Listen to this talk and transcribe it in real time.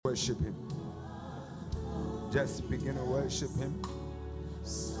worship him. Just begin to worship him.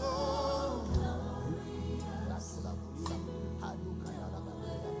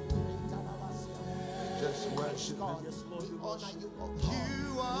 Just worship him.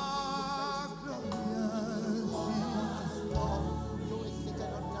 You are glorious.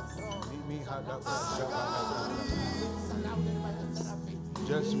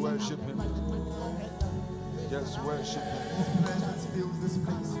 Just worship him. Just worship him. His presence fills this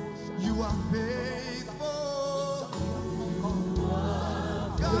place. You are faithful.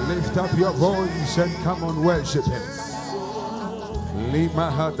 Lift up your voice and come on, worship him.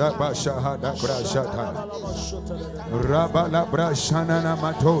 Lima hada bashahada brashata. Rabala brashana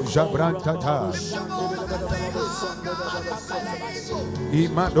mato jabrantata.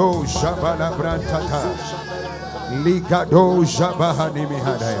 Imado shabala brantata. Ligado jabahani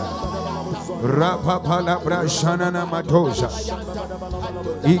mihadaya. Rapapala brashana matoja.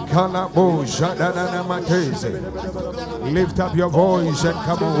 Ikalabo jadana mateze. Lift up your voice and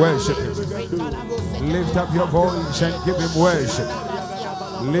come and worship him. Lift up your voice and give him worship.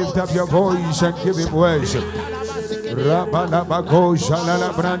 Lift up your voice and give him worship. Rabalabako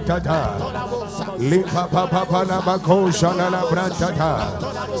shalala brantata. Lipapapapalabako shalala brantata.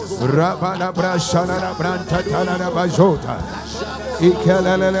 Rabalabra shalala brantata la bajota.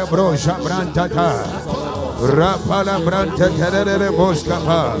 Ikelele broja brantata. Rapala brantata le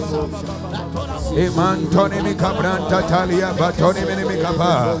boskapa. Imantoni mikabranta talia batoni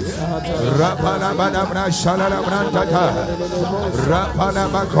minimikapa. Rapala badabra shalala brantata. Rapala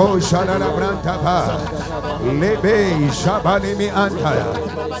bako shalala brantapa. Lebe shabani mi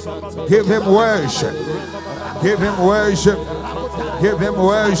antaya. Give him worship. Give him worship. Give him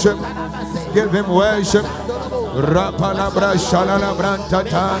worship. Give him worship. Rapala bra shalala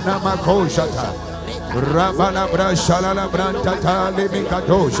brantata namakoshata. Rabala brashala la brantata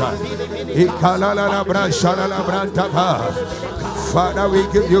limikatosha. Ikalala la brashala la brantapa. Father, we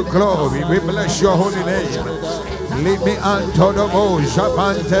give you glory. We bless your holy name. Limi antonomo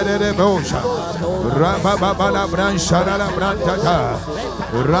japante de bosha. Rababa la brashala la brantata.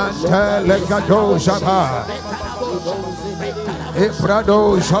 Rante legato japa.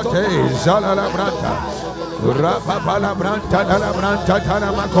 Eprado shate zala la branta. Rababa la brantata la brantata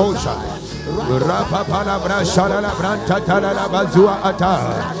la makosha. Rapapala brashala la brantata la bazua ata.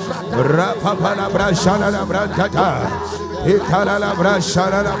 Rapapala brashala la brantata. Itala la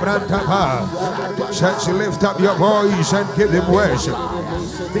brashala la brantapa. Church, lift up your voice and give him worship.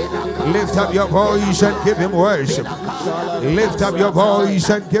 Lift up your voice and give him worship. Lift up your voice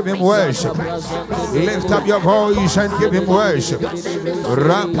and give him worship. Lift up your voice and give him worship.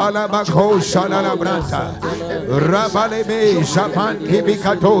 Rapala bako shala la branta. Rabalebe shapan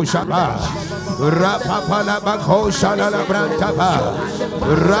kibikato shaba. Rapapala bako shala la branta pa.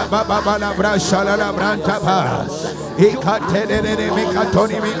 Rababa la brashala la branta pa. Ikatene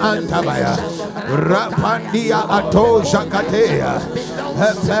mikatoni mi antabaya. Rapandia ato shakatea.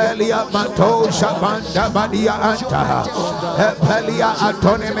 Hepelia mato shabanda badia anta. Hepelia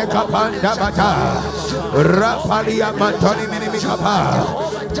atone mekapanda bata. Rapalia matoni minimikapa.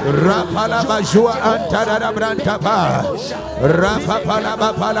 Rapala bajua anta da branta pa. Rapapala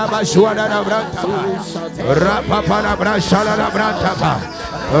bapala bajua da branta pa. Rapapala brashala da branta pa.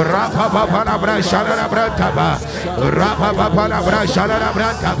 Rapapala brashala da branta pa. Rapapala brashala da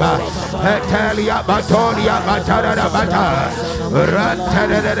branta pa. Hetelia batonia batara da bata. Ranta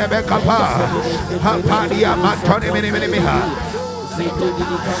da bekapa. Hapalia matoni minimiha.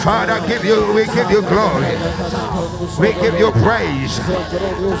 Father, we give you glory. We give you praise.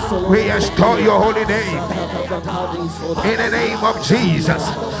 We extol your holy name. In the name of Jesus.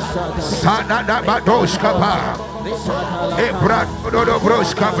 Sanada badoshkapa. Ebradodo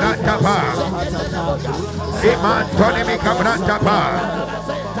broshka brantapa. Imantoni mikabrantapa.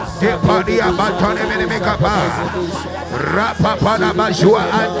 Epadia batoni minimikapa. Rapapala bajua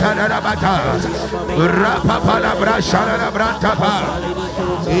antana bata. Rapapala brashana brantapa.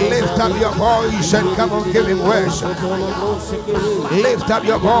 Lift up your voice and come on, give him worship. Lift up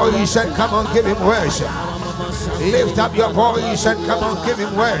your voice and come on, give him worship. Lift up your voice and come on, give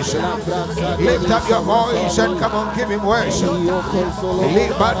him worship. Lift up your voice and come on, give him worship.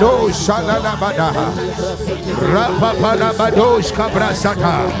 Libado shalala badaha. Rapapala badosh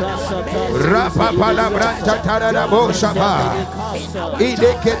kabrasata. Rapapala branta tarada boshapa.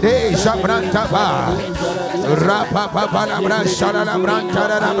 Idekede shabranta ba. Rapapala brashala branta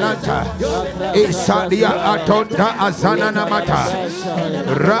tarada branta. Isadia atonda azana namata.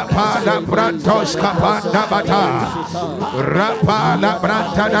 Rapala brantos kapanda bata. Rapa la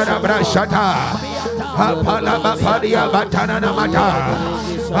branta da brashata. Hapa la bapadia batana namata.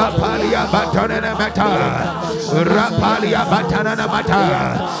 Apalia Batanana Mata, Rapalia Batanana Mata,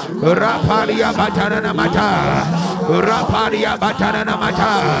 Rapalia Batanana Mata, Rapalia Batanana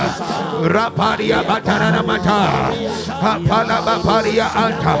Mata, Rapalia Batanana Mata, Apala Bapalia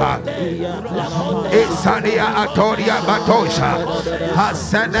Anta, Isania Atoria Batosha,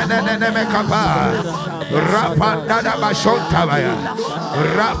 Hasanana Mekapa, Rapanda Bashontabaya,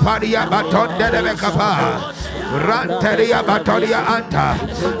 Rapalia Batonda Mekapa. Ranteria Batoria Anta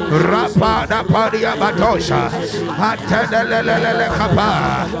Rapada Padia Batosha Atenelele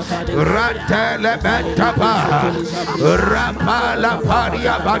Kapa Rantele Bentapa Rapala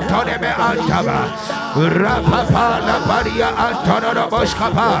Padia Batoneme Antaba Rapapala Padia Antono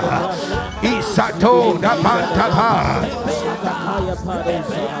Boskapa Isato da Bantapa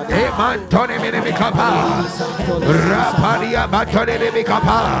Emantone Minimikapa Rapadia Batone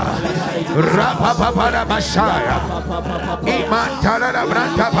Mikapa Rapapala Basha Imantala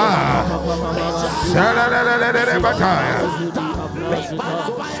Brantapa Salalala Bataya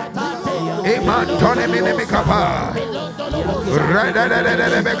Imantone Minimikapa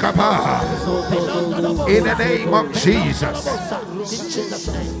Radadadadadabekapa. In the name of Jesus.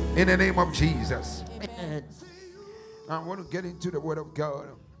 In the name of Jesus. I want to get into the word of God.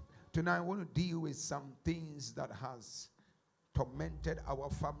 Tonight I want to deal with some things that has tormented our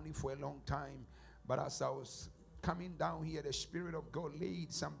family for a long time. But as I was coming down here, the Spirit of God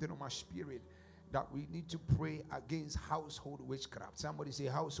laid something on my spirit that we need to pray against household witchcraft. Somebody say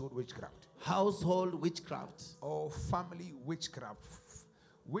household witchcraft. Household witchcraft. Or family witchcraft.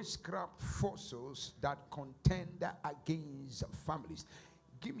 Witchcraft forces that contend against families.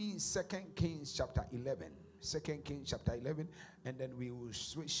 Give me 2 Kings chapter 11. 2 Kings chapter 11, and then we will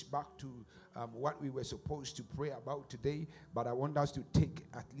switch back to what we were supposed to pray about today. But I want us to take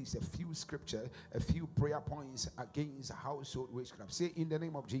at least a few scripture, a few prayer points against household witchcraft. Say, in the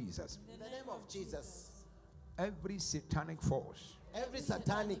name of Jesus. In the name of Jesus. Every satanic force. Every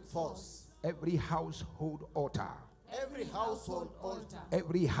satanic force. Every household altar. Every household altar.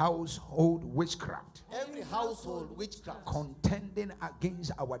 Every household witchcraft. Every household witchcraft. Contending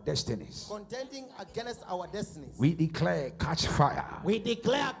against our destinies. Contending against our destinies. We declare catch fire. We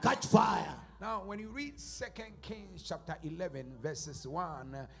declare catch fire. Now, when you read 2 Kings chapter 11, verses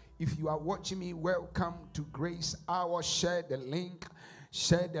 1, if you are watching me, welcome to Grace Hour. Share the link.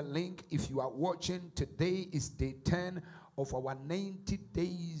 Share the link. If you are watching, today is day 10 of our 90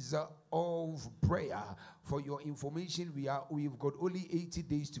 days of prayer. For your information, we've got only 80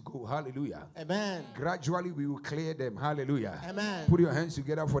 days to go. Hallelujah. Amen. Gradually we will clear them. Hallelujah. Amen. Put your hands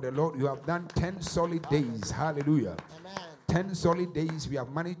together for the Lord. You have done 10 solid days. Hallelujah. Amen. 10 solid days. We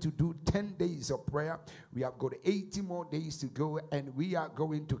have managed to do 10 days of prayer. We have got 80 more days to go, and we are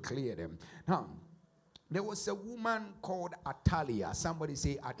going to clear them. Now, there was a woman called Atalia. Somebody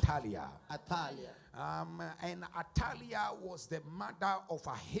say Atalia. Atalia. And Atalia was the mother of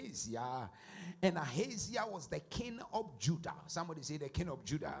Ahaziah, and Ahaziah was the king of Judah. Somebody say the king of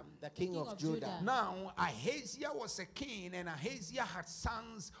Judah. The king of Judah. Now, Ahaziah was a king, and Ahaziah had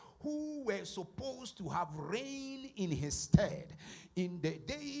sons who were supposed to have reigned in his stead. In the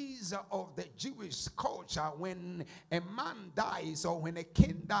days of the Jewish culture, when a man dies or when a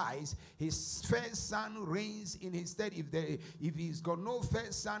king dies, his first son reigns in his stead. If he's got no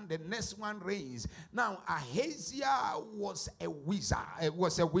first son, the next one reigns. Now, Ahaziah was a wizard. It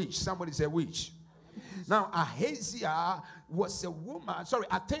was a witch. Somebody say witch. Now, Ahaziah was a woman. Sorry,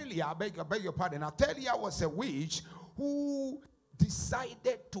 Atalia, I beg your pardon. Atalia was a witch who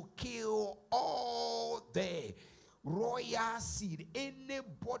decided to kill all the royal seed,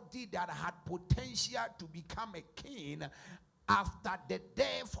 anybody that had potential to become a king. After the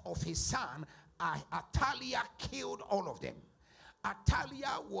death of his son, Atalia killed all of them.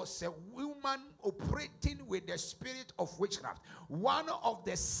 Atalia was a woman operating with the spirit of witchcraft. One of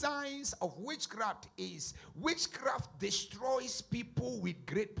the signs of witchcraft is witchcraft destroys people with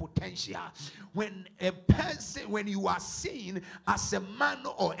great potential. When you are seen as a man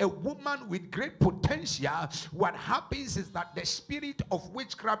or a woman with great potential, what happens is that the spirit of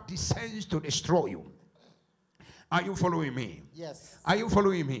witchcraft descends to destroy you. Are you following me? Yes. Are you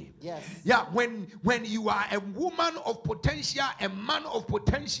following me? Yes. Yeah, when you are a woman of potential, a man of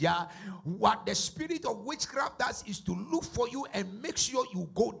potential, what the spirit of witchcraft does is to look for you and make sure you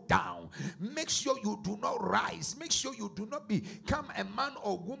go down. Make sure you do not rise. Make sure you do not become a man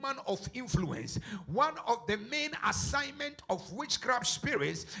or woman of influence. One of the main assignment of witchcraft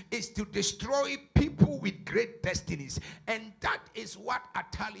spirits is to destroy people with great destinies. And that is what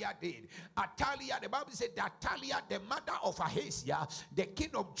Atalia did. Atalia, the Bible said that Atalia that the mother of Ahaziah, the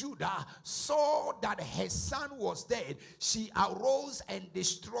king of Judah, saw that her son was dead, she arose and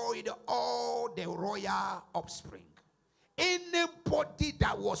destroyed all the royal offspring. Anybody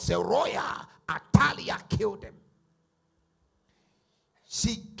that was a royal, Athaliah killed them.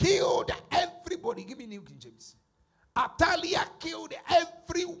 She killed everybody. Give me New King James. Athaliah killed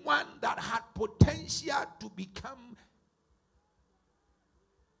everyone that had potential to become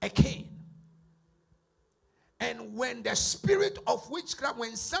a king. And when the spirit of witchcraft,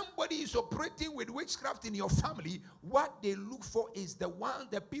 when somebody is operating with witchcraft in your family, what they look for is the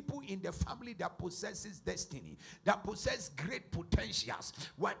people in the family that possesses destiny, that possess great potentials.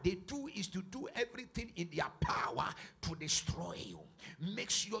 What they do is to do everything in their power to destroy you. Make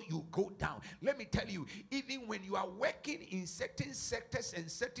sure you go down. Let me tell you, even when you are working in certain sectors and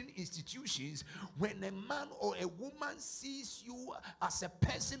certain institutions, when a man or a woman sees you as a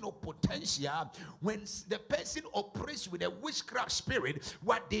person of potential, when the person operates with a witchcraft spirit,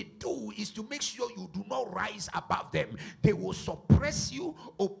 what they do is to make sure you do not rise above them. They will suppress you,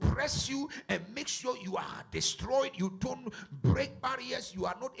 oppress you, and make sure you are destroyed. You don't break barriers. You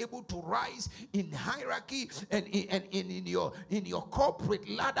are not able to rise in hierarchy and in your corporate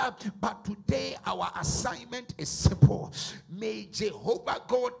ladder. But today our assignment is simple. May Jehovah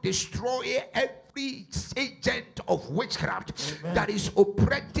God destroy every agent of witchcraft, amen, that is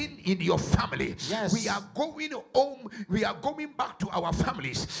operating in your family. Yes. We are going home, we are going back to our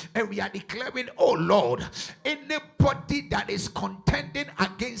families, and we are declaring, oh Lord, anybody that is contending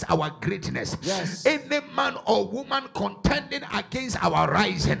against our greatness, yes, any man or woman contending against our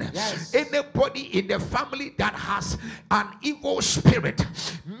rising, yes, anybody in the family that has an evil spirit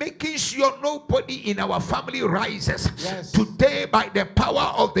making sure nobody in our family rises, yes, today by the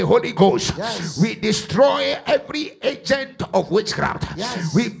power of the Holy Ghost, yes, we destroy every agent of witchcraft.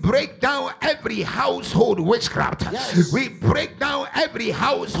 Yes. We break down every household witchcraft. Yes. We break down every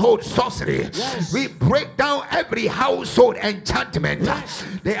household sorcery. Yes. We break down every household enchantment. Yes.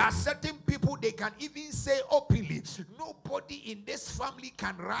 There are certain people, they can even say openly, nobody in this family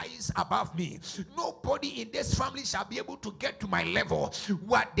can rise above me. Nobody in this family shall be able to get to my level.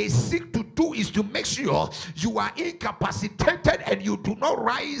 What they seek to do is to make sure you are incapacitated and you do not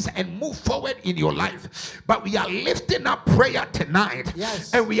rise and move forward in your life. But we are lifting up prayer tonight,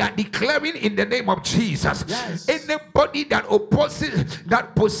 yes, and we are declaring in the name of Jesus, yes, anybody that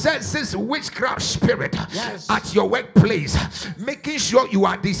possesses witchcraft spirit, yes, at your workplace, making sure you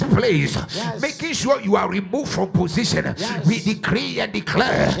are displaced, yes, making sure you are removed from position, yes, we decree and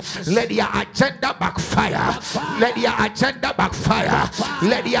declare, yes, let your agenda backfire, let your agenda backfire,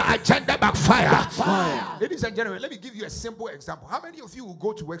 let your agenda backfire. Ladies and gentlemen, let me give you a simple example. How many of you will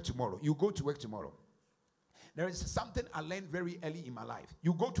go to work tomorrow? You go to work tomorrow. There is something I learned very early in my life.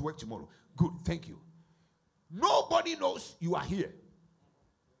 You go to work tomorrow. Good, thank you. Nobody knows you are here.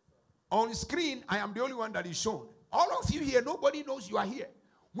 On screen, I am the only one that is shown. All of you here, nobody knows you are here.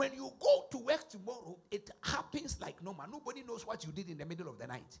 When you go to work tomorrow, it happens like normal. Nobody knows what you did in the middle of the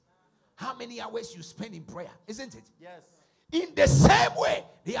night. How many hours you spend in prayer, isn't it? Yes. In the same way,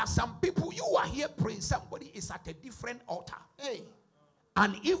 there are some people, you are here praying, somebody is at a different altar. Hey.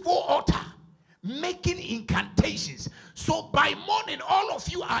 An evil altar, making incantations. So by morning, all of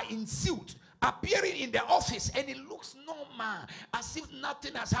you are in suit, appearing in the office, and it looks normal, as if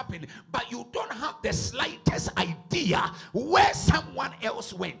nothing has happened, but you don't have the slightest idea where someone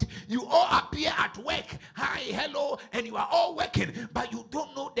else went. You all appear at work, hi, hello, and you are all working, but you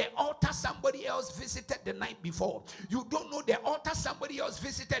don't know the altar somebody else visited the night before. You don't know the altar somebody else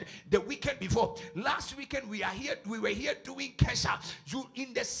visited the weekend before. Last weekend we were here doing kesha. You,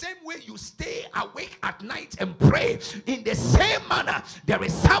 in the same way you stay awake at night and pray, in the same manner there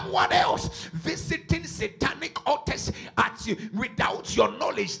is someone else visiting satanic altars at you without your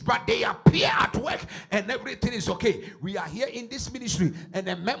knowledge, but they appear at work and everything is okay. We are here in this ministry, and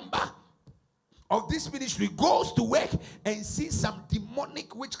a member of this ministry goes to work and sees some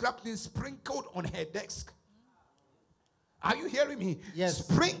demonic witchcraft sprinkled on her desk. Are you hearing me? Yes.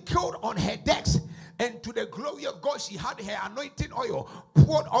 Sprinkled on her desk. And to the glory of God, she had her anointing oil,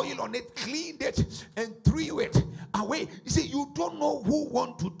 poured oil on it, cleaned it, and threw it away. You see, you don't know who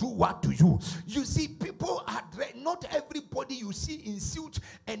want to do what to you. You see, people are, not everybody you see in suit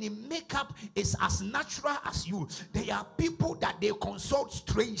and in makeup is as natural as you. There are people that they consult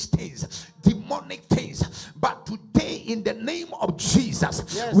strange things, demonic things. But today, in the name of Jesus,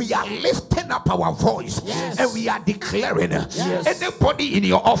 yes, we are lifting up our voice, yes, and we are declaring, yes, anybody in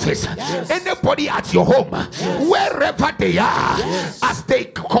your office, yes, anybody at your home, yes, wherever they are, yes, as they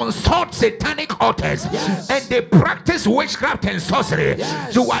consult satanic altars and they practice witchcraft and sorcery,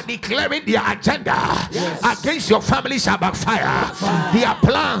 you are declaring their agenda against your family shall backfire. Their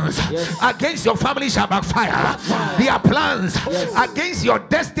plans against your family shall backfire. Their plans against your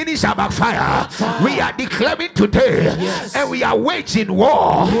destiny shall backfire. We are declaring today and we are waging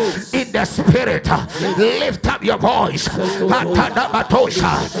war in the spirit. Lift up your voice.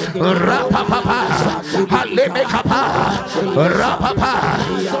 Atadabatosha, rapapapa, halemekapa, rapapa,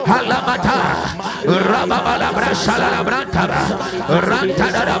 halamata, rababalabra shalalabrantaba,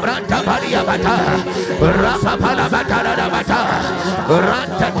 rantadadabranta bariabata, rapapalabatadabata,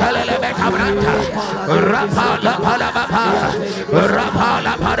 rantatalelebetabranta, rapalapalabapa,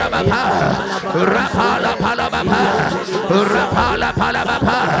 rapalaparabapa, rapalapalabapa,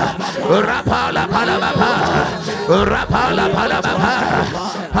 rapalapalabapa, rapalapalabapa, rapalapalabapa,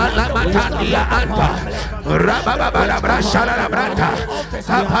 palamatandia anta, rababalabra shalalabranta,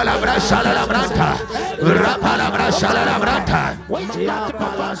 palabra shalalabranta, rapalabra shalalabranta,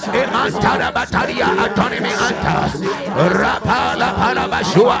 emantara bataria autonomy anta,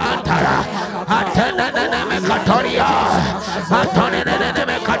 rapalapalabashua antara, atenene mekatoria, atonene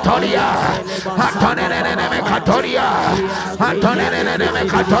mekatoria, atonene mekatoria, atonene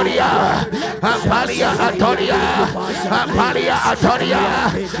mekatoria, apalia atoria, apalia atoria,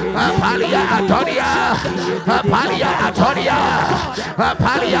 apalia atoria, apalia atoria,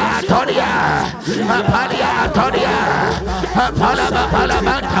 apalia atoria, apalia atoria, apalaba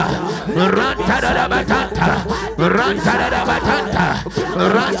palabanta, rantada batanta, rantada batanta,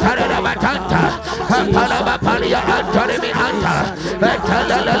 rantada batanta, apalaba palia autonomy anta,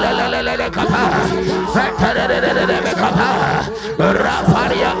 etalala kapa, etalala kapa,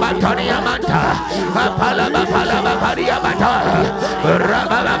 rapalia batonia manta, apalaba palaba palia bata,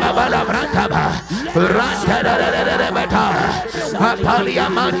 rababa brantaba, rantada bata, apalia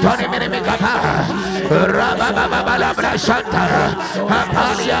mantoni minimikapa, rababa brashanta,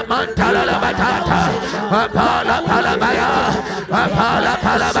 apalia mantala la batata, apala palabaya, apala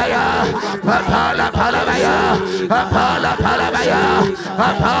palabaya, apala palabaya, apala palabaya,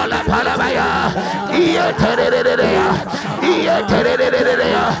 apala palabaya, iya terererea, iya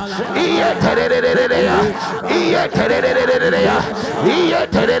terererea, iya terererea, iya terererea, iya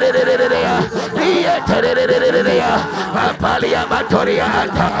terererea, iya terererea, apalia batoria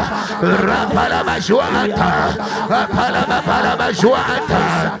anta, rapala bashua anta, apala bashua anta,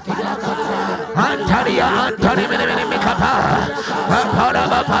 antaria antani minimikapa, apala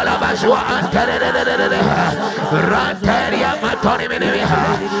bashua anta, rantaria matoni minimiha,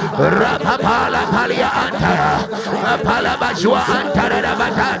 rapapala palia anta, apala bashua anta da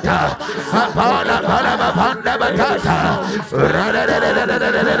batata, apala bapanda batata,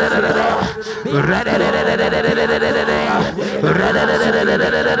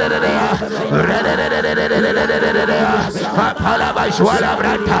 apala bashwala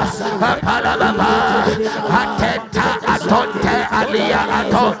branta, apala baba, atenta atonte alia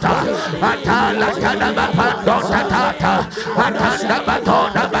atonta, atala tada bapando tata, atanda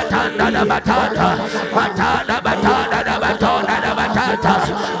batona batanda da batata, atanda batada da batona da batata,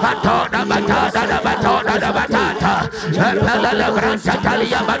 atona batada da batona da batata, apala branta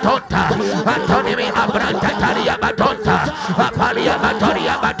talia batonta, antonimi abranta talia batonta, apalia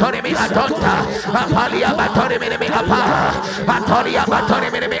batoria batonimi atonta, apalia batonimi apa, atoria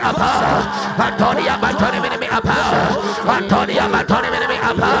batonimi apa, atoria batonimi apa, atoria batonimi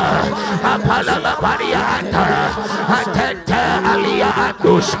apa, apala baparia antara, atente alia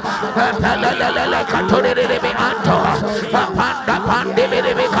andus, apala katonimi anto, apanda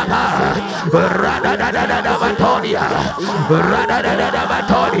pandimi kapa, rada batoria, rada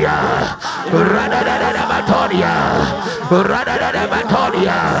batoria, rada batoria, rada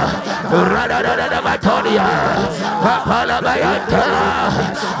batoria, rada batoria, apala bayanta,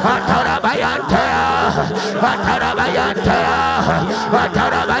 atara bayanta, atara bayanta,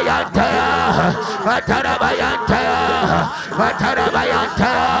 atara bayanta, atara bayanta, atara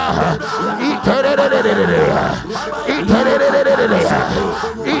bayanta, itererererera, itererererera,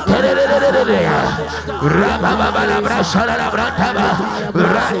 itererererera, rababala brashala la brantaba,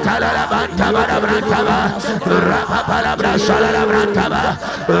 rantala la bantaba la brantaba, rababala brashala la brantaba,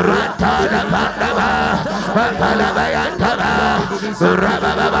 rantala bantaba, apala bayantaba,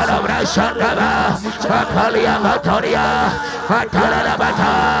 rababala brashandaba, apalia batoria, atala la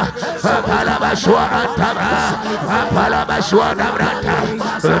bata, apala bashua antaba, apala bashua branta,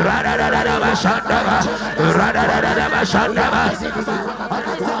 rada bashandaba, rada bashandaba,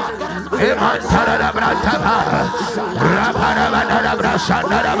 Emantara da branta ba. Rapara da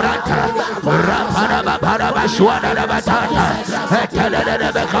brashanda da branta. Rapara para bashwana da batata. Etele da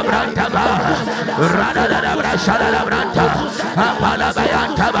bekabranta ba. Rada da brashada da branta. Apala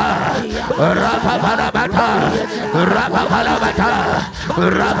bayanta ba. Rapa para bata. Rapa para bata.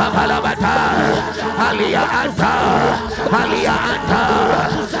 Rapa para bata. Alia anta. Alia anta.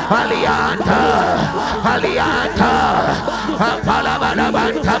 Alia anta. Alia anta. Apala bada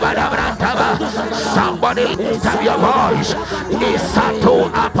banta bada branta ba. Somebody lift up your voice. Isato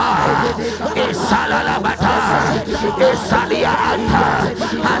apa. Isalala bata. Isalia anta.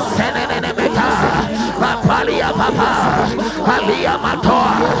 Asenene meta. Apalia papa. Alia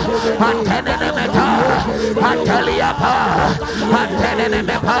matoa. Antenene meta. Antelia pa. Antenene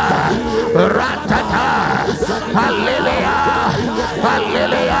mepa. Ratata. Hallelujah.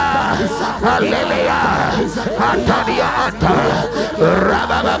 Hallelujah. Hallelujah. Antonia anta.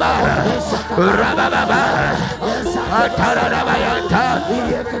 Rabababa. Rabababa. Atarabayanta.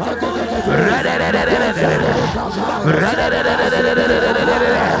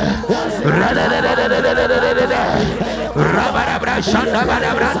 Rabarabra shanda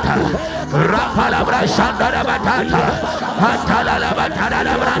barabranta. Rapalabra shanda batata. Atalala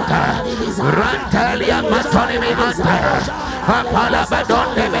batara branta. Rantalia matonimi anta.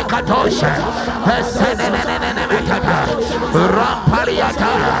 Apalabadonde mekatosha. Senenene metata.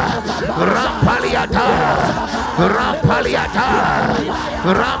 Rampaliata. Rampaliata. Rampaliata.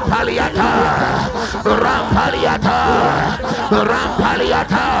 Rampaliata. Rampaliata.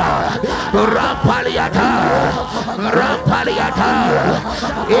 Rampaliata. Rampaliata. Rampaliata.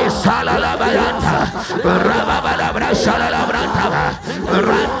 Isalalabayanta. Rababalabra shalalabranta.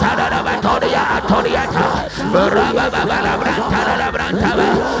 Rantanabatoria atoniata. Rababalabrantanabrantanaba.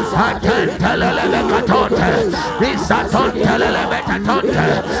 Atentelebekatonte. Isatontelebekatonte.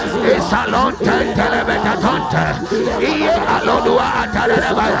 Isalontelebekatonte. Iye alodua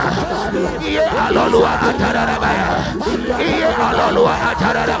atarabaya. Iye alodua atarabaya. Iye alodua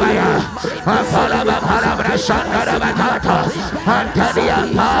atarabaya. Apalaba palabra shandarabata.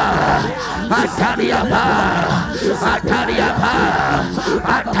 Antaniapa. Antaniapa. Antaniapa.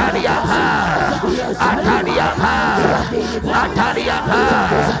 Antaniapa. Antaniapa. Antaniapa.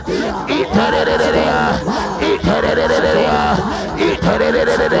 Iterererea. Iterererea.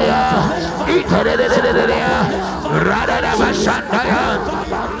 Iterererea. Iterererea. Radadabashandaya.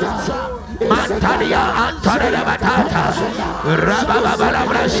 Mantaria Antara Batata, Rababala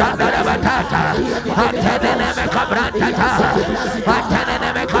Shandara Batata, Ateneme Cabrantata,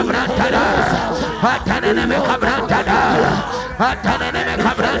 Ateneme Cabrantada, Ateneme Cabrantada, Ateneme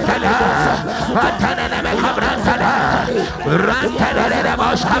Cabrantada, Ateneme Cabrantada, Rantada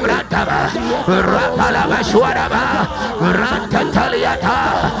Bosch Cabrantaba, Rapala Bashwaraba, Rantataliata,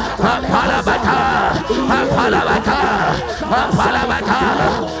 Apalabata, Apalabata, Apalabata,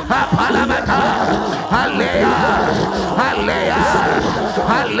 Apalabata, Hallelujah, Hallelujah,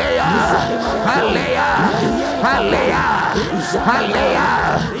 Hallelujah, Hallelujah, Hallelujah,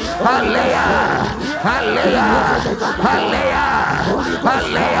 Hallelujah, Hallelujah, Hallelujah,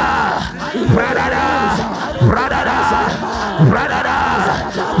 Hallelujah, Pradada, Pradada, Pradada,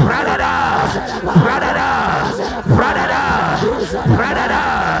 Pradada, Pradada, Pradada, Pradada,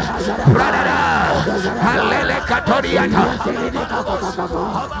 Pradada, Hallelujah, Katoriata.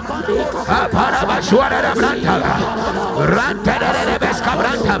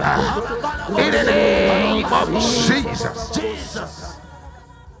 In the name of Jesus.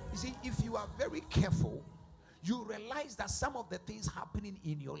 You see, if you are very careful, you realize that some of the things happening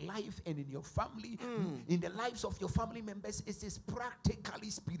in your life and in your family, in the lives of your family members, is practically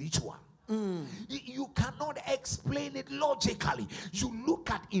spiritual. You cannot explain it logically. You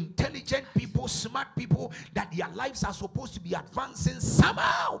look at intelligent people, smart people, that their lives are supposed to be advancing.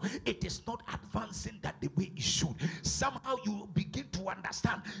 Somehow it is not advancing that the way it should. Somehow you begin to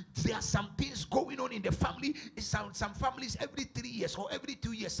understand there are some things going on in the family. Some families, every 3 years or every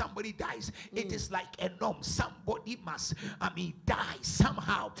 2 years somebody dies. It is like a norm. Somebody must die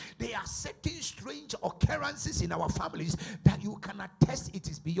somehow. There are certain strange occurrences in our families that you can attest it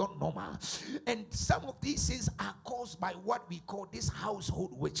is beyond normal. And some of these things are caused by what we call this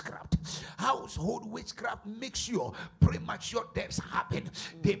household witchcraft. Household witchcraft makes sure premature deaths happen.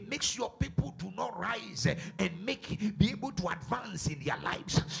 They make sure people do not rise and be able to advance in their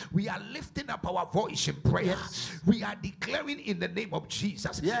lives. We are lifting up our voice in prayer. We are declaring in the name of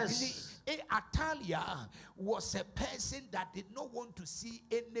Jesus. Atalia was a person that did not want to see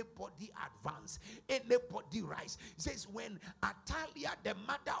anybody advance, anybody rise. It says when Atalia, the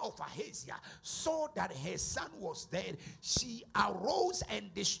mother of Ahaziah, saw that her son was dead, she arose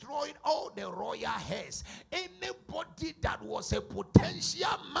and destroyed all the royal heirs. Anybody that was a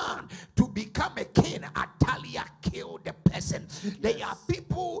potential man to become a king, Atalia killed the person. Yes. There are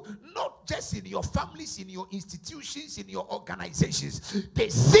people, not just in your families, in your institutions, in your organizations, they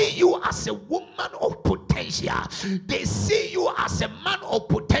see you as a woman of potential. They see you as a man of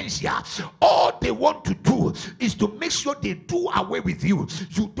potential. All they want to do is to make sure they do away with you.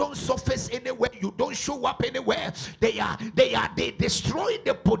 You don't surface anywhere. You don't show up anywhere. They destroy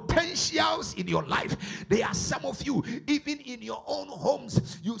the potentials in your life. There are some of you, even in your own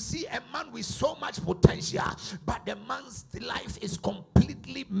homes, you see a man with so much potential, but the man's life is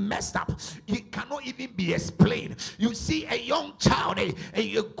completely messed up. It cannot even be explained. You see a young child, a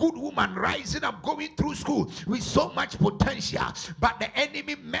good woman rising up, going through school with so much potential, but the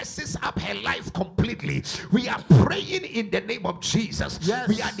enemy messes up her life completely. We are praying in the name of Jesus. Yes.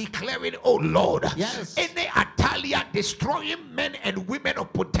 We are declaring, oh Lord, yes, any Atalia destroying men and women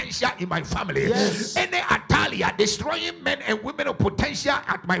of potential in my family, yes, any Atalia destroying men and women of potential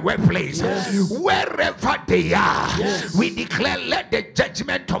at my workplace, yes, wherever they are, yes, we declare, let the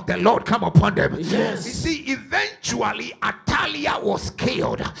judgment of the Lord come upon them. Yes. You see, eventually Atalia was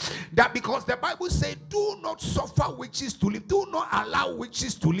killed. That because the Bible said, do not suffer witches to live. Do not allow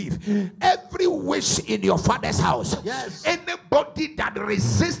witches to live. Every witch in your father's house, yes, anybody that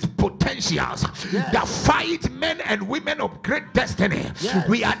resists potentials, yes, that fight men and women of great destiny, yes,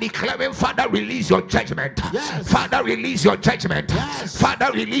 we are declaring, Father, release your judgment. Yes. Father, release your judgment. Yes.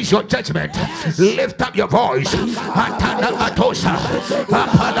 Father, release your judgment. Yes. Lift up your voice.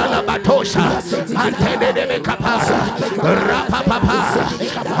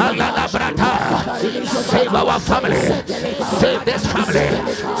 Save our family. Save this family.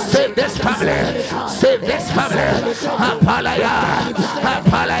 Save this family. Save this family. Apalaya.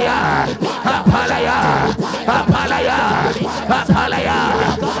 Apalaya. Apalaya. Apalaya. Apalaya.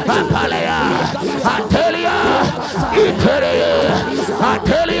 Apalaya. Atelia. Itelia.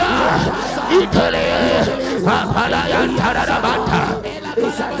 Atelia. Itelia. Apalaya. Tarabata.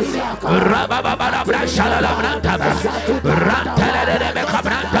 Rabababala brashala branta rantele de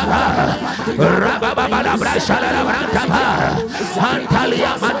cabranta rabababala brashala branta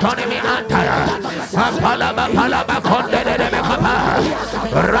antalia matoni antara apala palaba konde de capa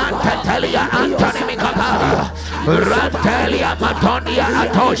rantelia antoni capa rantelia matonia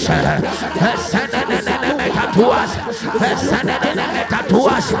atosha senene metatuas senene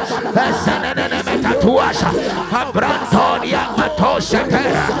metatuas senene metatuas abrantonia matosha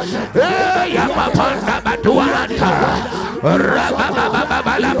ya papanda batuanta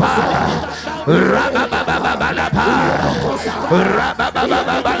rabababalapa rabababalapa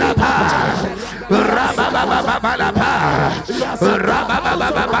rabababalapa rabababalapa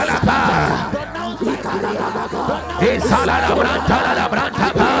rabababalapa isala la branta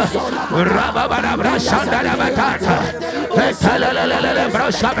rabababala shanda la batata etalala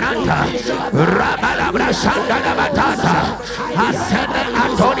brosha branta rabala shanda la batata asene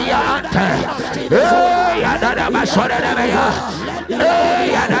Antonia ante ya dada bashore de beya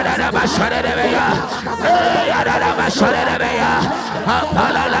ya dada bashore de beya ya dada bashore de beya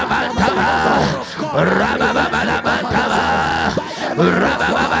apala la bantaba rabababala bantaba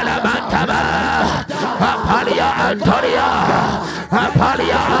rabababala bantaba apalia Antonia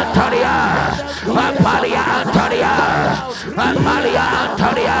apalia Antonia apalia Antonia apalia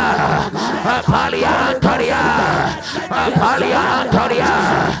Antonia apalia Antonia apalia Antonia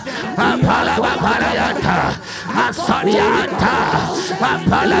apala bapalanta asonia anta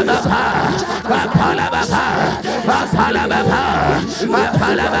apala bapa apala bapa apala bapa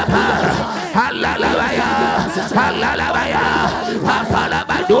apala bapa halalabaya halalabaya apala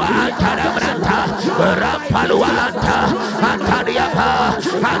badua antara branta rapalua anta antaria pa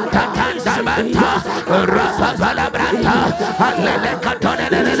antanda banta rapala branta halele katone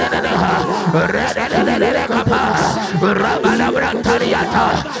rede kapa rabala brantariata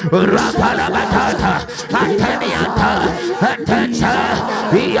rapala batata ateniata atencha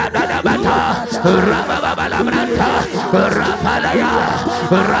yadada bata rababala branta rapalaya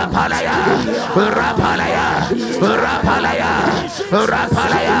rapalaya rapalaya rapalaya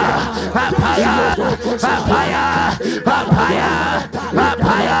rapalaya apaya apaya apaya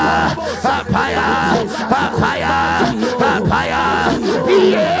apaya apaya apaya apaya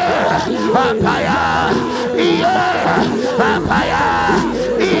yeah apaya yeah apaya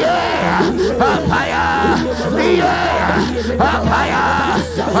yeah apaya yeah apaya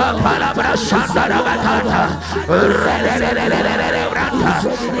apaya Masanda Batata, Branta,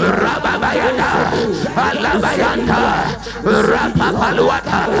 Rababayata, Alabayanta,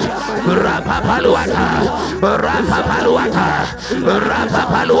 Rapapaluata, Rapapaluata, Rapapaluata,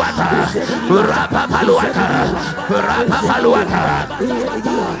 Rapapaluata, Rapapaluata, Rapapaluata,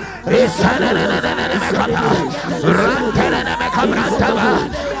 Isananamekapa, Rantanamekabrantaba,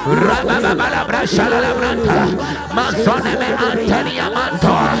 Rabababala Shalabranta, Masoneme Antania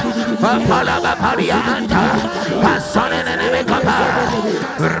Manto, Apalaba Paria Anta, Pasonenamekapa,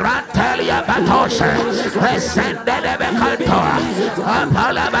 Rantalia Batosha, Ascended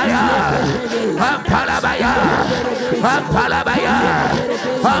Apalabaya, Apalabaya, Apalabaya,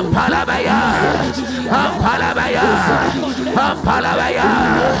 Apalabaya, Apalabaya, Apalabaya,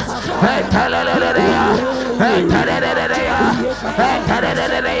 Etaladea, Etaladea,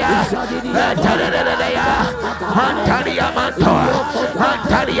 Etaladea, Etaladea, Antaria Mantor,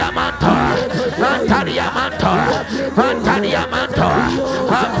 Antaria Mantor, Antaria Mantor, Antaria Mantor,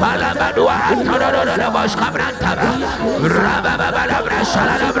 Apalabadua, Antaria Boskabrantaba, Rabababala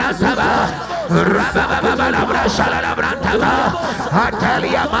Shalabrantaba, Rabababala Shalabrantaba,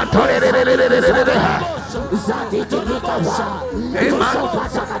 Antaria Mantor.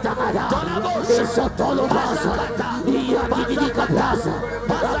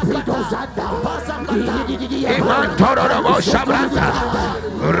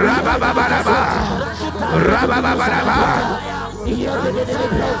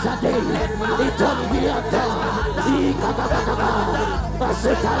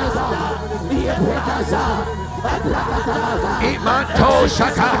 Imanto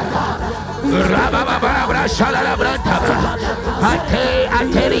Shaka Rabababara Shalabranta Ate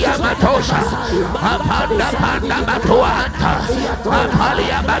Ateria Matosha Apanda Panda Batuanta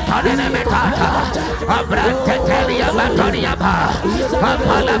Apalia Batonene Metata Abrante Telia Batonia Pa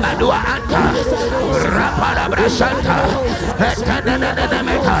Apala Badua Anta Rapala Brashanta Etanene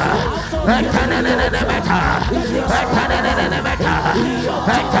Meta Etanene Meta Etanene Meta Etanene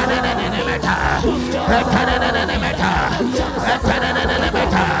Meta Etanene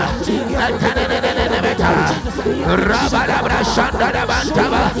Meta Etanene Meta Rabadabra Shandara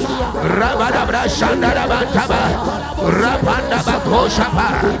Bantaba, Rabadabra Shandara Bantaba, Rapanda Bakoshapa,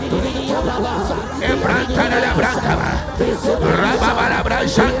 Ebrantana Brantaba, Rababara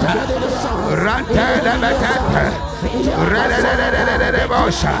Shanta, Rantana Batata,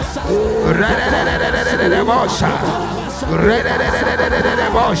 Redebosha, Redebosha,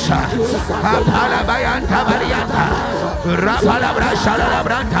 Redebosha, Apalabayanta Varianta, Rabalabra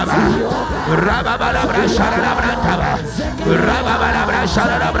Shalabrantaba, Rababalabra Shalabrantaba, Rababalabra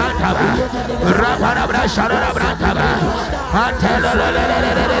Shalabrantaba, Rabalabra Shalabrantaba,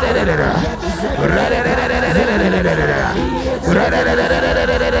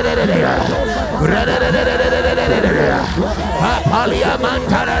 Apalia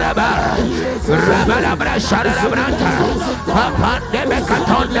Mantaraba, Rabalabra Shalabranta,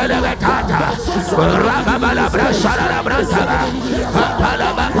 Apandebekaton de Betata, Rababalabra Shalabranta,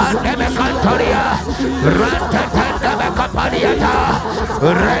 Apalaba Pandebekantoria, Rantatandabekapadiata,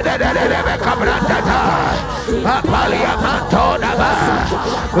 Redebekabrantata, Apalia Mantonaba,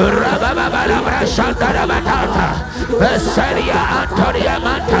 Rababalabra Shandarabatata, Seria Antoria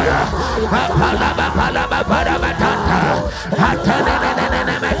Mantara, Apalaba Palaba Parabatata,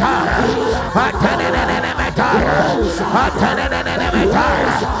 Atanene Metara, Atanene Metara, Atanene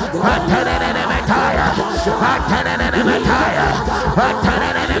Metara, Atanene Metara, Atanene Metara,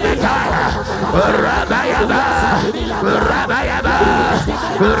 Atanene Metara, Rabayaba, Rabayaba,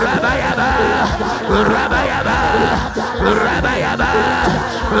 Rabayaba, Rabayaba, Rabayaba,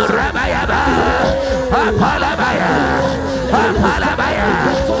 Rabayaba, Apalabaya, Apalabaya,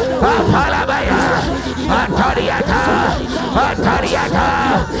 Apalabaya, Atariata, Atariata,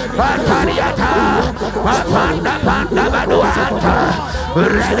 Atariata, Apanda Panda Baduanta,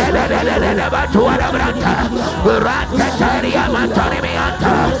 Redebatuana Branta, Rantataria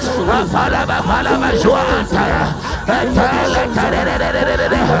Mantonimianta, Apalaba Palaba Zuanta,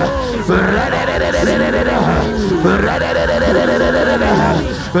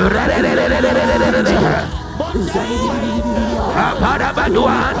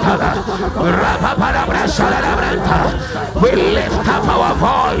 We lift up our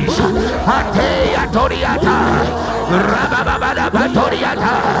voice. Ate Atoriata, Rabababada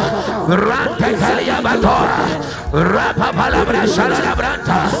Batoriata, Rantelia Batora, Rapapalabra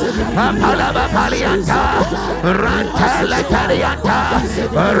Shalabranta, Apalaba Palianta, Rantela Tarianta,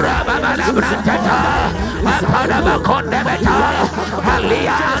 Rababada Brantata, Apalaba Condebeta,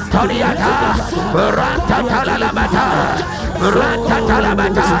 Alia Antoniata, Rantatalabata,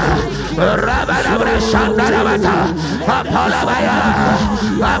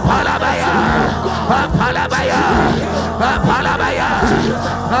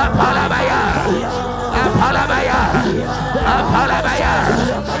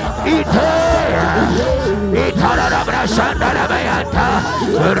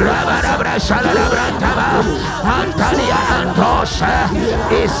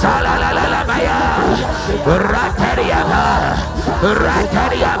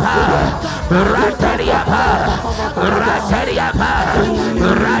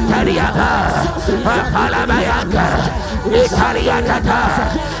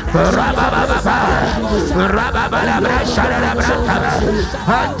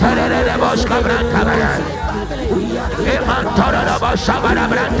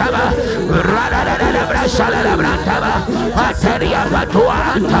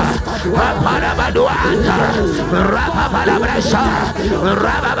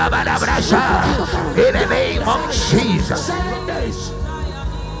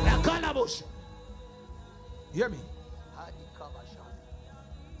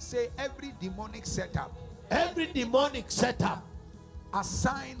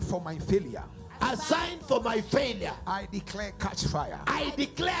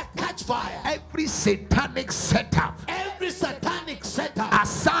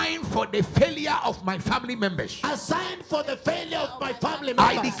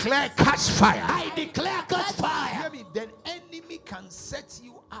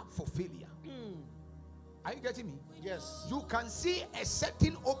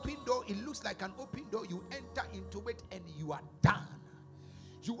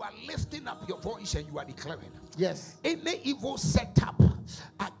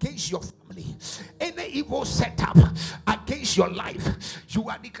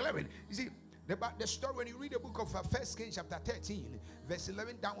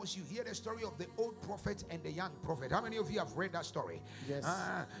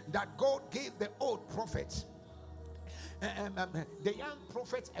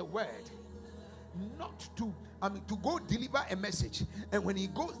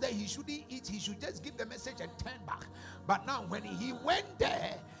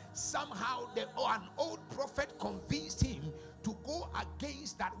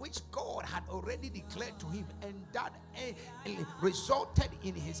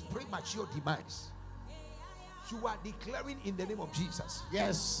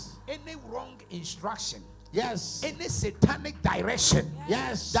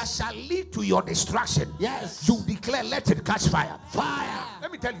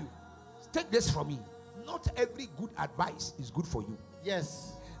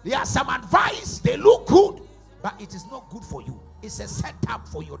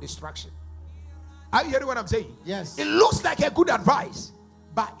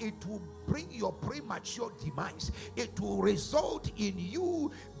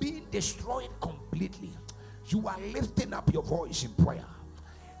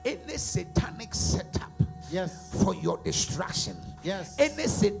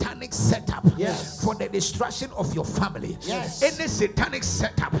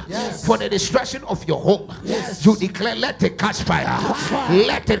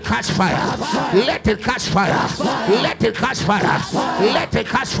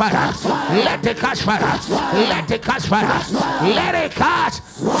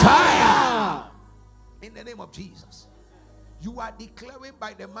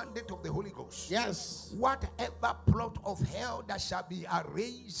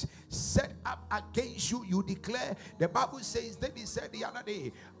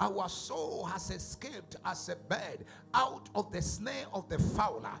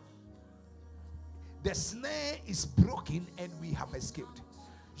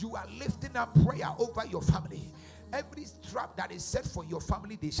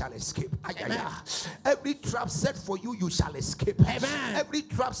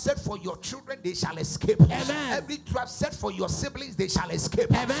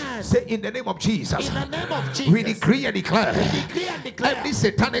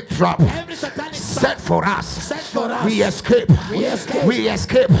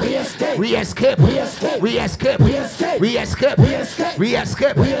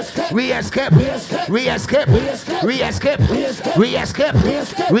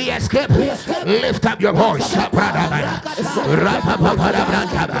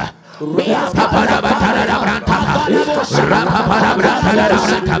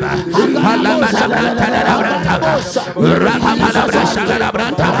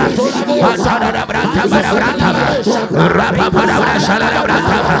 Atana Branta Branta, Rapapara Shala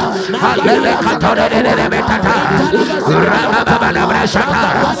Branta, Alele Catore de Betata, Rababala Brashata,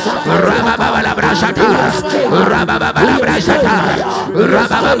 Rababala Brashata, Rababala Brashata,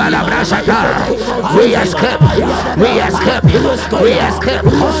 Rababala Brashata. We escape, we escape, we escape,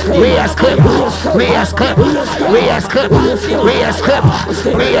 we escape, we escape, we escape, we escape,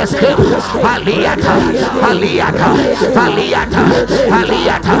 we escape. Aliata, Aliata, Aliata,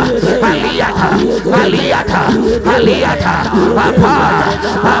 Aliata, Aliata, Aliata, Aliata, Papa,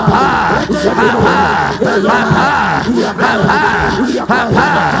 Papa, Papa, Papa, Papa, Papa,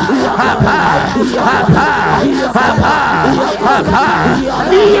 Papa, Papa, Papa, Papa,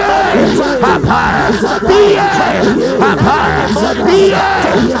 Papa, Papa,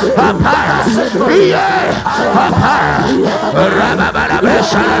 Papa, Papa, Rababara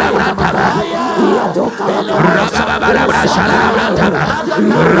Shala Branta, Rababara Shala Branta,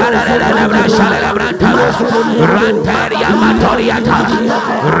 Radara Shala Branta, Rantaria Matoriata,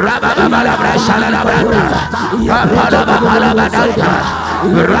 Rababara Shala Branta, Apala Badanta,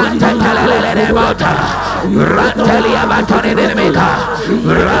 Rantatalele Bota, Rantalia Batone de Meka,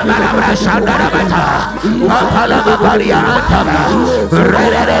 Rababara Shala Branta, Apala Babalia Antaba,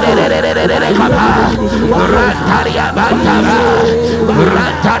 Rantaria Bantaba,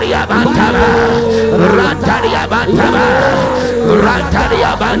 Rantaria Bantaba, Rantaria Bantaba,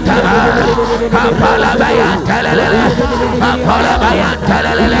 Rantaria Bantaba, Apala Bayan Telele, Apala Bayan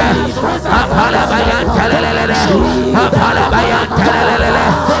Telele, Apala Bayan Telele, Apala Bayan Telele,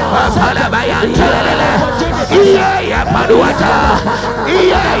 Apala Bayan Telele, Iya Paduata,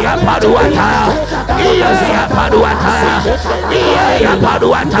 Iya Paduata, Iya Paduata, Iya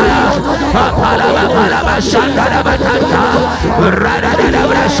Paduata, Apala Shanda Batanta, Rada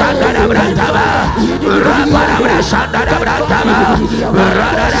Brashanda Brantaba, Rapara Shanda Brantaba,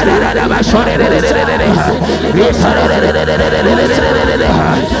 Rada Bashore,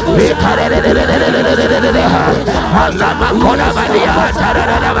 Alamakona Badia,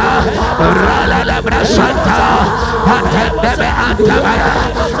 Taradaba, Rala Brashanta, Atendebe Antabaya,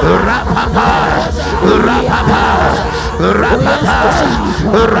 Rapapa, Rapapa, Rapapa,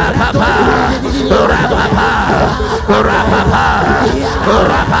 Rapapa, Rapapa, Rapapa,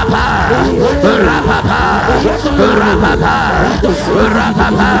 Rapapa, Rapapa, Rapapa,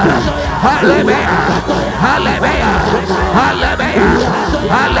 Rapapa, Hallelujah, Hallelujah, Hallelujah,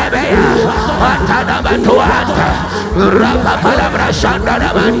 Hallelujah, Atana Batuanta, Rapapa Brashanda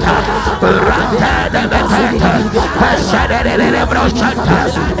Manta, Ranta de Beteta, Sadere Brochanta,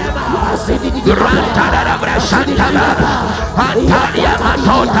 Ranta de Brashanta, Antalia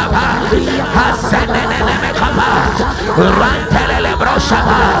Matota, Hasenene Mekama, Rantele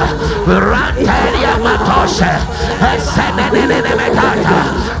Broshaba, Rantelia Matoshe, Hasenene Mekata,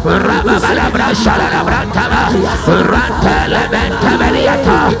 Rababala Brashala Brantaba, Rantele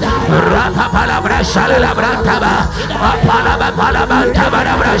Bentaberiata, Rapapala Brashala Brantaba, Apala Bantaba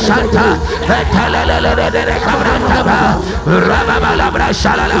Brashanta, Telele Cabrantaba, Rababala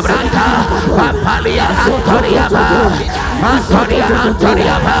Brashala Branta, Apalia Antoniaba,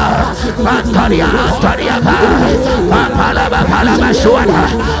 Antonia, Apala Suata,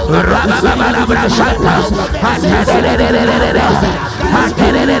 Rababala Brashanta,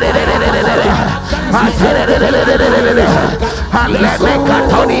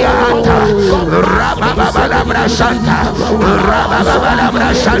 Alemekatonia Anta, Rababala Brashanta, Rababala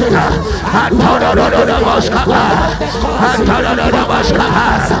Brashanta, Antono Moscapa, Antono Moscapa,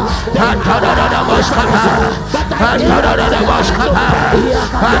 Antono Moscapa, Antono Moscapa,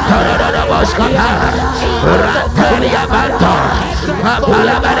 Antono Moscapa, Rantaria Banto,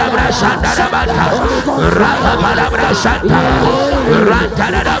 Apalabara Brashanta Banta, Rababala Brashanta,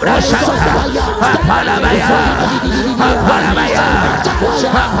 Rantana Brashanta, Apalabaya, Apalabaya,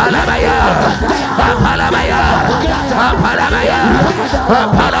 Apalabaya, Apalabaya, Apalabaya,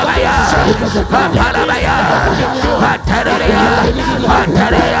 Apalabaya, Apalabaya, Atareya,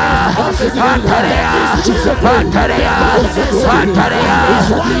 Atareya, Atareya, Atareya, Atareya,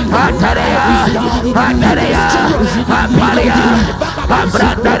 Atareya, Atareya, Apalia,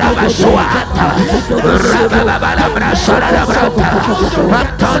 Abranda Basuata, Rababala Brashara Branta,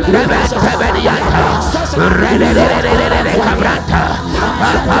 Anton Nebeniata, Rene Cabranta,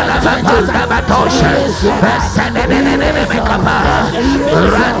 Apalabanda Batosha, Senene Mekama,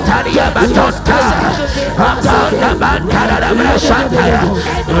 Rantaria Batota, Apanda Bantara Brashanta,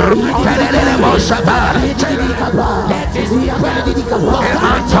 Rutene Mosaba,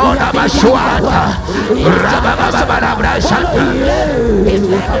 Antona Basuata, Rababala Brashanta,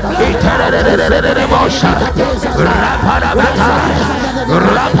 Itere Mosha, Raparabata,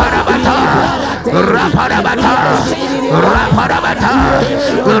 Raparabata, Raparabata, Raparabata,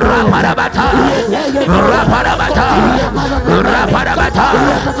 Raparabata, Raparabata, Raparabata,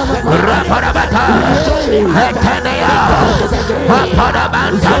 Raparabata, Hetenea,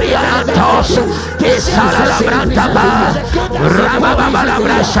 Raparabantaria Antos, Isala Brantaba, Rababala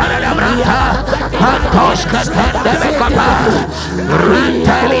Brashara Branta, Antos Katendebekapa,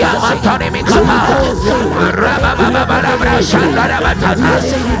 Rantelia Antonimikapa, Rababala Brashara Batata,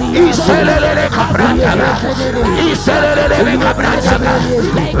 Iselele Cabrantaba, Iselele Cabrantaba,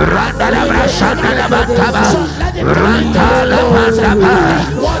 Randala Brashara Bataba, Rantala Pantaba,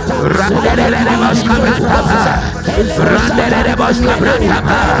 Randele Boscabrantaba, Randele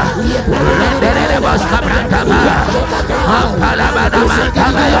Boscabrantaba, Randele Boscabrantaba,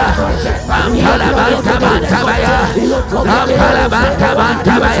 Ampalabantabantabaya, Ampalabantabantabaya,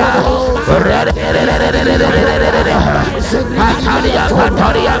 Ampalabantabantabaya, Patalia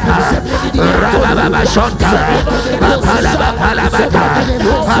Patalia, Rababa Shonta, Apalabata,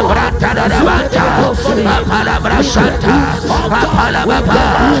 Abranta, Apalabra Shanta, Apalababa,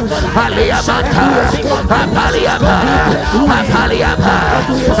 Paliamata, Apaliapa, Apaliapa,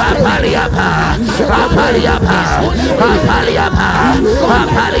 Apaliapa, Apaliapa, Apaliapa,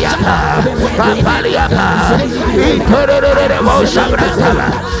 Apaliapa, Apaliapa, Itororemo Sabrantaba,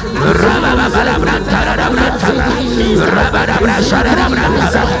 Rababa Brantaba, Rababa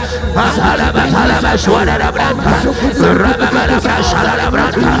Sharabrantaba, Apalaba Swara Branta, Rababa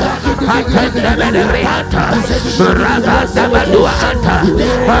Sharabranta, Atenda Benebrianta, Rabada Baduanta,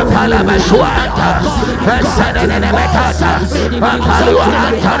 Apalaba Swanta, Sadana Batata,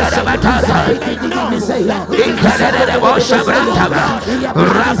 Apaluanta Batata, Incredible Sabrantaba,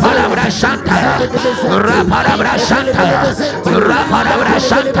 Rapalabra Santa, Rapalabra Santa, Rapalabra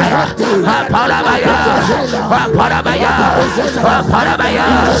Santa, Apalabaya, Apalabaya, Apalabaya,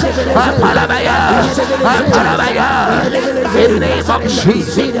 Apalabaya, Apalabaya, in the name of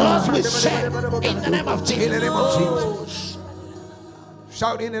Jesus. In the name of Jesus. In the name of Jesus.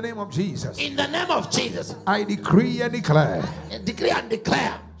 Shout in the name of Jesus. In the name of Jesus. I decree and declare. Decree and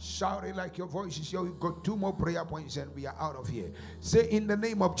declare. Shout it like your voice is here. We've got 2 more prayer points and we are out of here. Say in the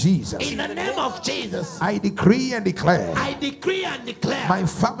name of Jesus. In the name of Jesus. I decree and declare. I decree and declare. My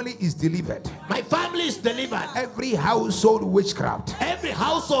family is delivered. My family is delivered. Every household witchcraft. Every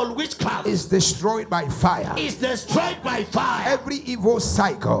household witchcraft is destroyed by fire. Is destroyed by fire. Every evil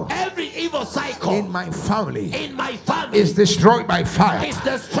cycle. Every evil cycle in my family. In my family. Is destroyed by fire. Is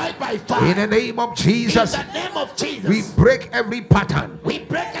destroyed by fire. In the name of Jesus. In the name of Jesus. We break every pattern. We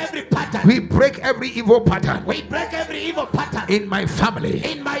break every pattern. We break every evil pattern. We break every evil pattern. In my family.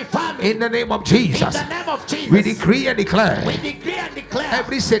 In my family. In the name of Jesus. In the name of Jesus. We decree and declare. We decree and declare.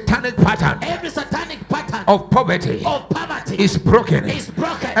 Every satanic pattern. Every satanic pattern. Of poverty. Of poverty. Is broken. Is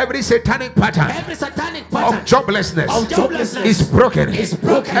broken. Every satanic pattern. Every satanic pattern. Of joblessness. Of joblessness. Is broken. Is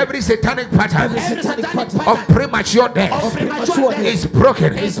broken. Every satanic pattern. Every satanic pattern. Of premature death. Of premature death. Is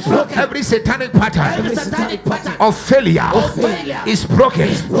broken. Is broken. Every satanic pattern. Every satanic pattern. Of failure. Of failure. Is broken.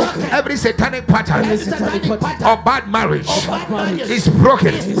 Is broken. Every satanic pattern. Every satanic pattern. Of bad marriage. Of bad marriage. Is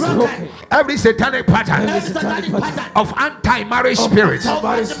broken. Is broken. Every satanic pattern. Every satanic pattern. Of anti-marriage spirits. Of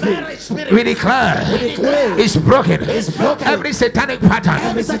anti-marriage spirits. We declare. Is broken. Is broken. Every satanic pattern.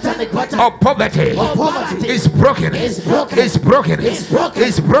 Every satanic pattern. Of poverty. Of poverty. Is broken. Is broken. Is broken. Is broken.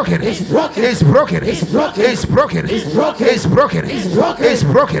 Is broken. Is broken. Is broken. Is broken. Is broken. Is broken. Is broken. Is broken. Is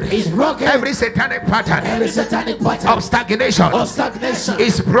broken. Is broken. Every satanic pattern. Every satanic pattern. Of stagnation. Of stagnation.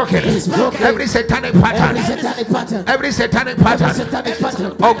 Is broken. Is broken. Every satanic pattern. Every satanic pattern. Every satanic pattern. Satanic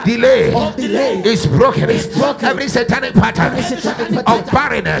pattern. Of delay. Of delay. Is broken. Is broken. Every satanic pattern. Every satanic Of pattern.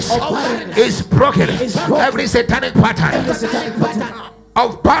 barrenness. barrenness. Is broken. Is broken. Every satanic pattern. Every satanic pattern.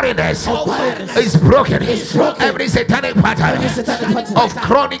 Of barrenness. Of barrenness. Is broken. Is broken. Every satanic pattern. Every satanic pattern. Of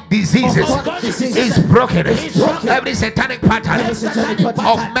chronic diseases. Of chronic diseases. Is broken. Is broken. Every satanic pattern. Every satanic pattern.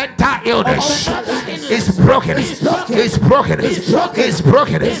 Of mental illness. Of mental illness. Is broken. Is broken. Is broken. Is broken. Is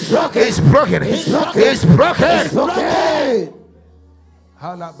broken. Is broken. Is broken. Is broken. Is broken. Is broken.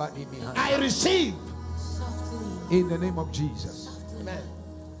 I receive in the name of Jesus. Amen.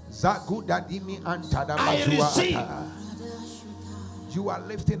 I receive. You are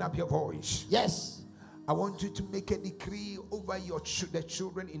lifting up your voice. Yes. I want you to make a decree over the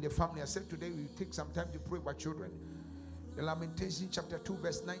children in the family. I said today we take some time to pray about children. The Lamentation chapter 2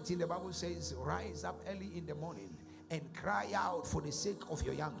 verse 19, the Bible says, rise up early in the morning and cry out for the sake of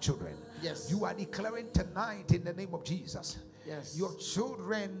your young children. Yes. You are declaring tonight in the name of Jesus. Yes. Your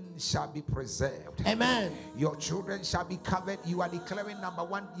children shall be preserved. Amen. Your children shall be covered. You are declaring, number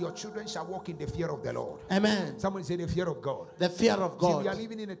one, your children shall walk in the fear of the Lord. Amen. Someone say the fear of God. The fear of See, God. we are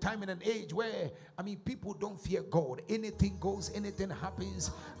living in a time and an age where, people don't fear God. Anything goes, anything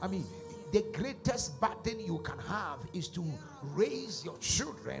happens. The greatest burden you can have is to raise your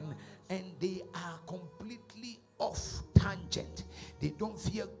children, and they are completely off tangent. They don't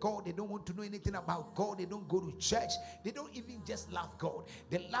fear God. They don't want to know anything about God. They don't go to church. They don't even just love God.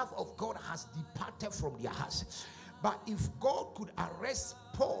 The love of God has departed from their hearts. But if God could arrest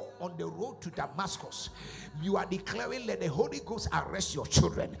Paul on the road to Damascus, you are declaring, let the Holy Ghost arrest your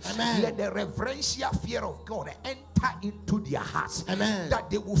children. Amen. Let the reverential fear of God enter into their hearts. Amen.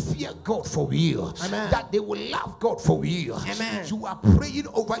 That they will fear God for real. Amen. That they will love God for real. Amen. You are praying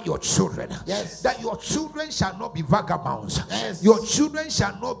over your children. Yes. That your children shall not be vagabonds. Yes. Your children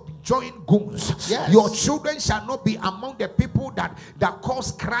shall not join goons. Yes. Your children shall not be among the people that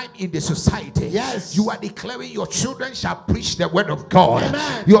cause crime in the society. Yes. You are declaring your children shall preach the word of God.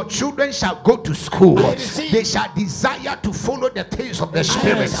 Amen. Your children shall go to school. I receive. They shall desire to follow the things of the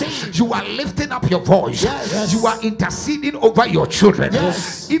Spirit. receive. You are lifting up your voice. Yes. You are interceding over your children.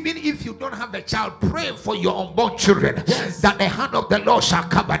 Yes. Even if you don't have a child, pray for your unborn children. Yes. That the hand of the Lord shall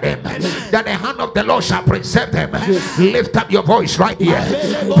cover them. That the hand of the Lord shall preserve them. Lift up your voice right here.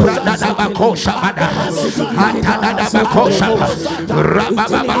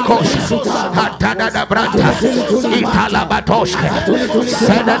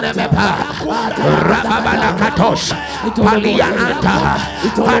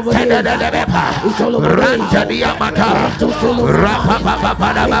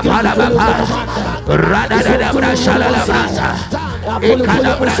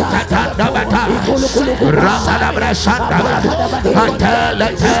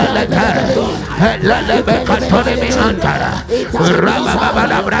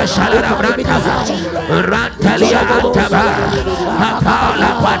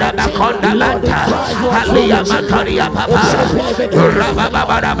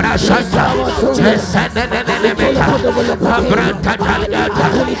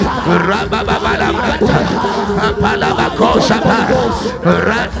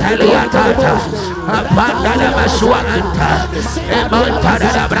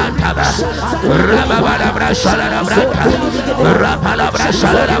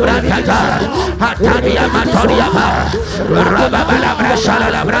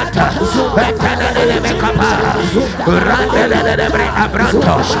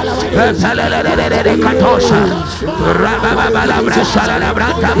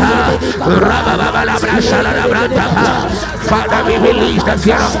 Father, we release the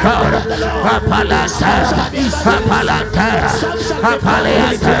fear of God.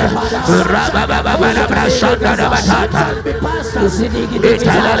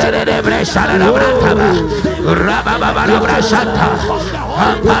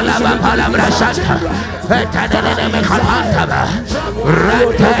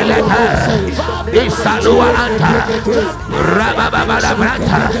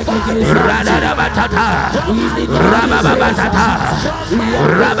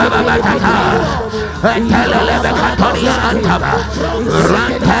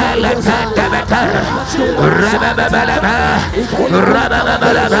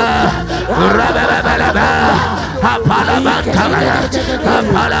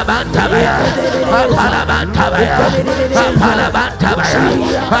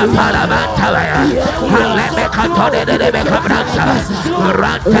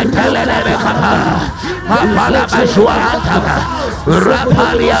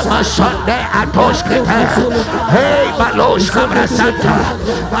 Rapalia Masonde Atoskete, hey Balos Cabrasanta,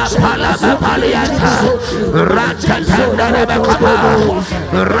 Apala Paliata, Ratatanda Rebecca,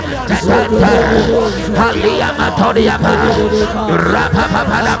 Ratatata, Palia Matoriapa,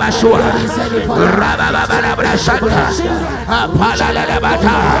 Rapapala Basua, Rababala Brasanta, Apala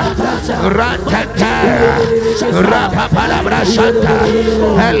Lebata, Ratata, Rapapala Brasanta,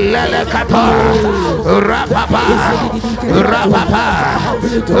 Helele Capa, Rapapa, Rapapa,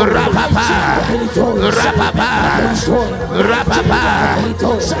 Rapapa, Rapapa, Rapapa,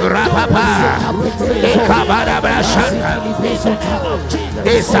 Rapapa, Ekabara Brashanta,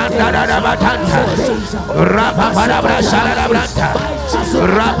 Esanda Batanta, Rapapadabra Saladabranta,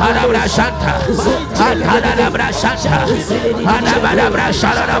 Rapadabra Santa, Atadabra Santa, Adabadabra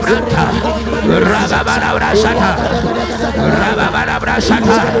Saladabranta, Rababadabra Santa, Rababadabra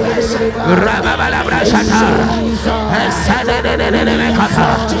Santa, Rababadabra Santa,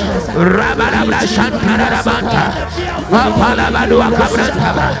 Sadadadadadadakata, Rabadabra Santa Rabanta, Apalabadua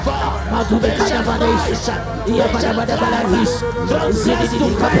Cabranta.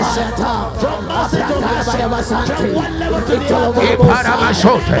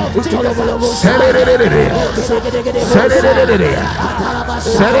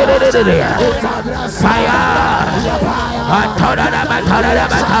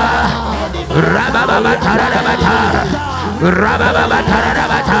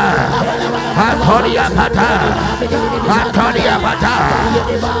 Antonia Pata, Antonia Pata,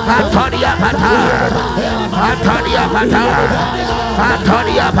 Antonia Pata, Antonia Pata,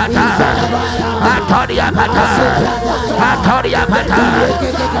 Antonia Pata, Antonia Pata, Antonia Pata,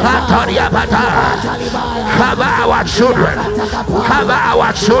 Antonia Pata. Cover our children, cover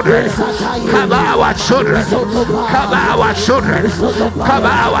our children, cover our children, cover our children, cover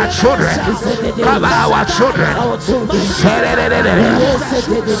our children, cover our children.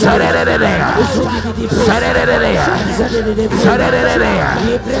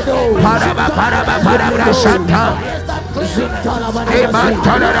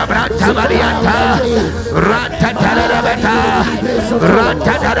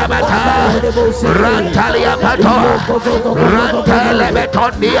 Rantalia Pato, Rantale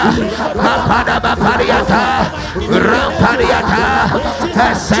Betonia, Apadaba Pariata, Rampariata,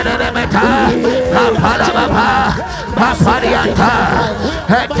 Senemeta, Apadaba, Apadiata,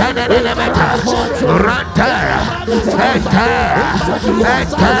 Etenemeta, Rantara, Etera,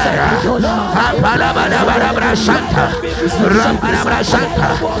 Apadabra Santa, Rampadabra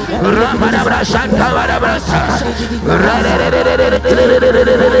Santa, Rampadabra Santa, Vadabranta,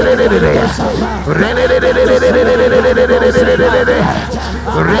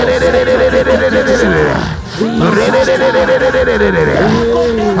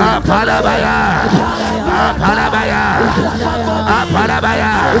 Apalabaya, Apalabaya,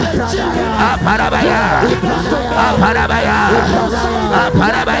 Apalabaya, Apalabaya, Apalabaya,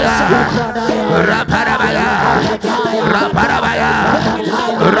 Apalabaya, Raparabaya, Raparabaya,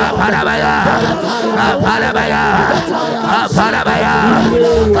 Raparabaya, Apalabaya, Apalabaya,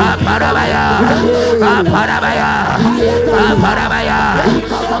 Apalabaya, Apalabaya, Apalabaya,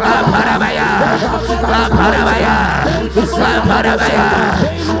 Apalabaya, Apalabaya, Apalabaya,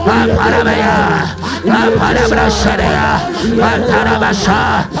 Apalabaya, Apalabrasharia,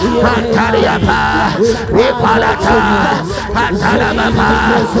 Atarabasha, Atariapa, Ipalata,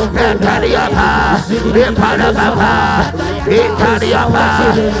 Atarababa, Atariapa, Ipalababa,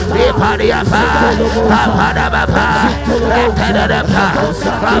 Itariapa, Ipariapa, Apadababa, Etanapa,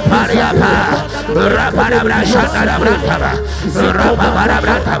 Apariapa, Raparabrashatarabrantaba,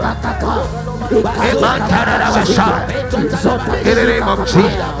 Raparabrantaba. In the name of Jesus.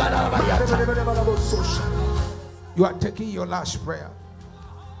 You are taking your last prayer.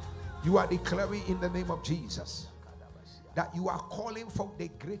 You are declaring in the name of Jesus that you are calling for the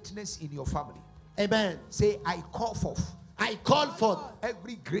greatness in your family. Amen. Say, I call forth. I call forth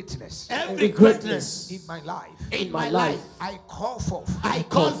every greatness. Every greatness in my life. In my life. I call forth. I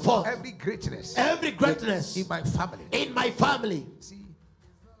call forth every greatness. Every greatness in my family. In my family. See,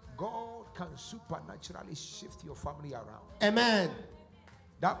 God can supernaturally shift your family around. Amen.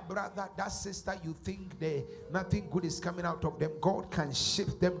 That brother, that sister, you think nothing good is coming out of them, God can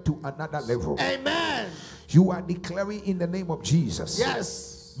shift them to another level. Amen. You are declaring in the name of Jesus.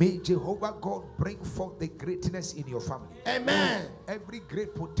 Yes. May Jehovah God bring forth the greatness in your family. Amen. Every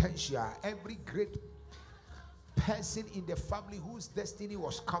great potential, every great person in the family whose destiny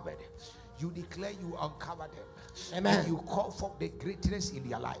was covered, you declare you uncover them. Amen. And you call for the greatness in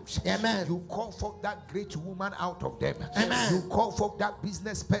their lives. Amen. You call for that great woman out of them. Amen. You call for that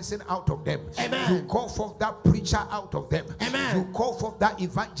business person out of them. Amen. You call for that preacher out of them. Amen. You call for that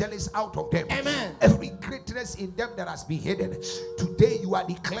evangelist out of them. Amen. Every greatness in them that has been hidden, today you are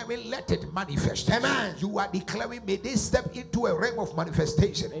declaring, let it manifest. Amen. You are declaring, may they step into a realm of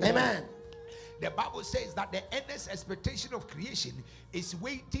manifestation. Amen. The Bible says that the endless expectation of creation is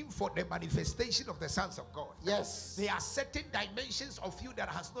waiting for the manifestation of the sons of God. Yes. There are certain dimensions of you that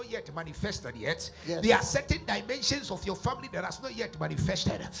has not yet manifested yet. Yes. There are certain dimensions of your family that has not yet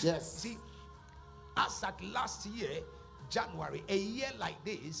manifested. Yes. See, as at last year, January, a year like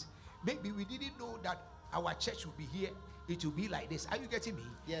this, maybe we didn't know that our church would be here. It will be like this. Are you getting me?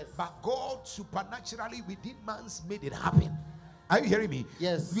 Yes. But God supernaturally within months made it happen. Are you hearing me?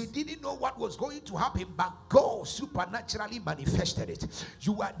 Yes. We didn't know what was going to happen, but God supernaturally manifested it.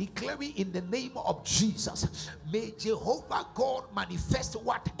 You are declaring in the name of Jesus, may Jehovah God manifest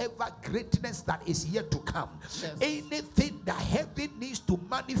whatever greatness that is yet to come. Yes. Anything that heaven needs to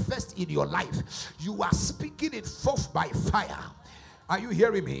manifest in your life, you are speaking it forth by fire. Are you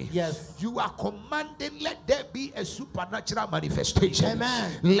hearing me? Yes. You are commanding, let there be a supernatural manifestation.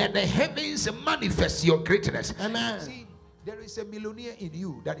 Amen. Let the heavens manifest your greatness. Amen. See, there is a millionaire in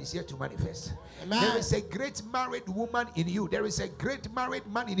you that is here to manifest. Amen. There is a great married woman in you. There is a great married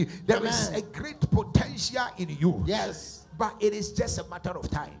man in you. There Amen. is a great potential in you. Yes. But it is just a matter of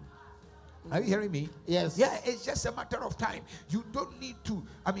time. Are you hearing me? Yes. Yeah, it's just a matter of time. You don't need to,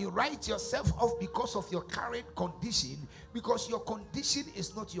 write yourself off because of your current condition, because your condition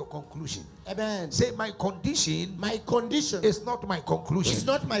is not your conclusion. Amen. Say, my condition is not my conclusion. It's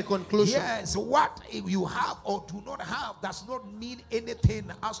not my conclusion. Yes, what you have or do not have does not mean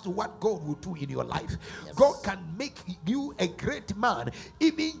anything as to what God will do in your life. Yes. God can make you a great man.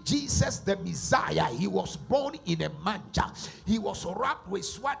 Even Jesus the Messiah, he was born in a manger. He was wrapped with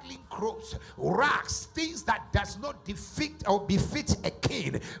swaddling clothes, rags, things that does not defeat or befit a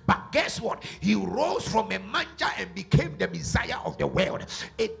king. But guess what? He rose from a manger and became the Messiah of the world.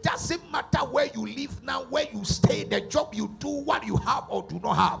 It doesn't matter where you live now, where you stay, the job you do, what you have or do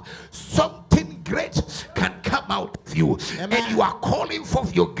not have. Something great can come out of you. Amen. And you are calling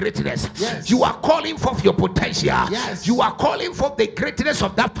forth your greatness. Yes. You are calling forth your potential. Yes. You are calling forth the greatness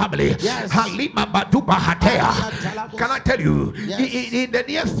of that family. Yes. Can I tell you, Yes. in the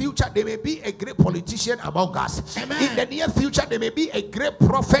near future, there may be a great politician among us. Amen. In the near future, there may be a great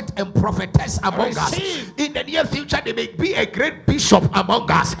prophet and prophetess among us. In the near future, there may be a great bishop among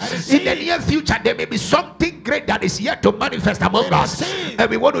us. In the near future, there may be something great that is yet to manifest among us. And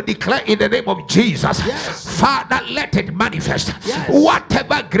we want to declare in the name of Jesus, Yes. Father, let it manifest. Yes.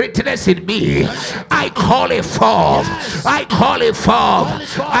 Whatever greatness in me, I call it forth. Yes. I call it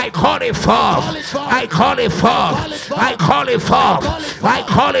forth. I call it forth. I call it forth. I call it forth. I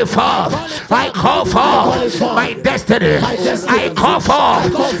call it forth. I call forth my destiny. I call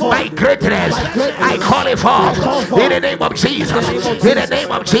forth my greatness. I call it forth in the name of Jesus. In the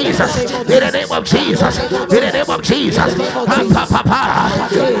name of Jesus. In the name of Jesus. In the name of Jesus.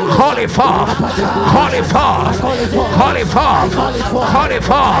 Call it forth. Call it forth. Call it forth. Call it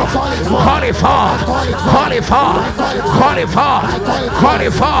forth. Call it forth. Call it forth. Call it forth. Call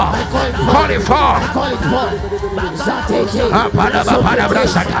it forth. Call it forth.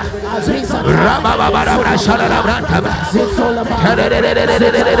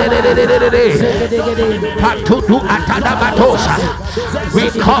 We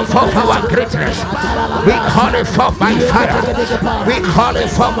call forth our greatness. We call it forth by fire. We call it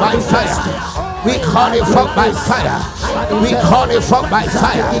forth by fire. We call it forth by fire. We call it forth by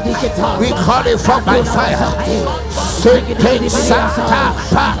fire. We call it forth by fire. Sete sata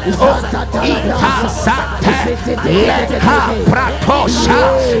pa o ita sate leka pratosha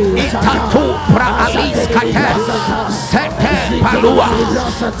itatu pra alis kate sete palua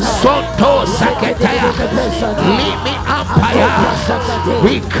soto saketea limi ampaya.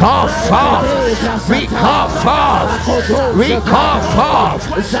 We call forth. We call forth. We call forth.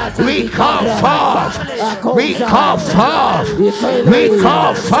 We call forth. We call forth. We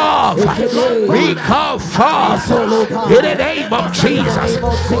call forth. We call forth. In the name of Jesus.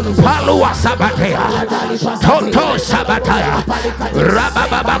 Palua Sabatea. Toto Sabataya.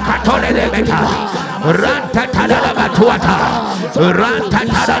 Rababa Katole de Beta. Ranta Tada Batuata. Ranta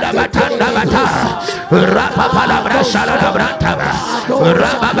Tada Batanda Bata. Rapapala Brashala Branta.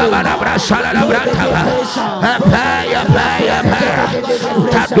 Rababa Brashala Branta. Paya Paya Paya.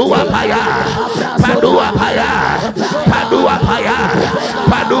 Tadua Paya. Padua Paya. Padua Paya.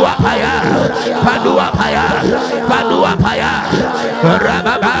 Padua Paya. Padua Paya. Padua Paya.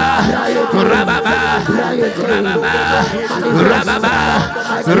 Rababa. Rababa. Rababa. Rababa.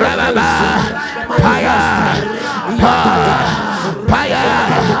 Rababa. Paya. Pa. Paya.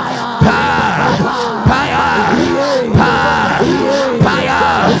 Pa. Paya. Pa. Paya.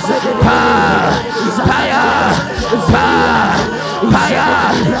 Pa. Paya. Pa. Paya.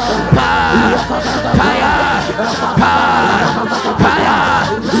 Pa. Paya. Pa. Paya.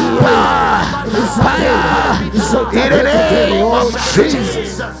 Pa. Paya. In the name of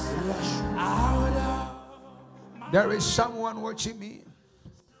Jesus. There is someone watching me.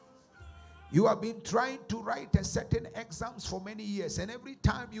 You have been trying to write a certain exams for many years, and every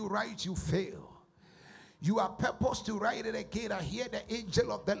time you write, you fail. You are purposed to write it again. I hear the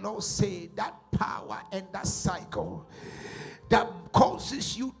angel of the Lord say that power and that cycle, that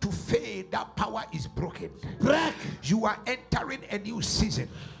causes you to fail, that power is broken. Break. You are entering a new season.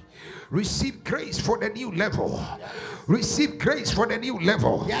 Receive grace for the new level. Receive grace for the new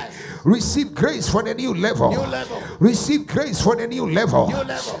level. Yes. Receive grace for the new level. New level. Receive grace for the new level. New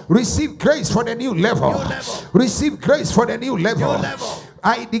level. Receive grace for the new level. New level. Receive grace for the new level. New level.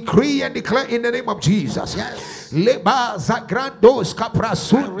 I decree and declare in the name of Jesus. Yes. Leba zagrandos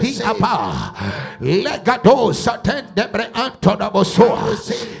kaprasundi apa legados saten debre antonabosoa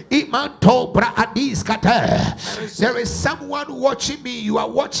imanto braadis kate. There is someone watching me. You are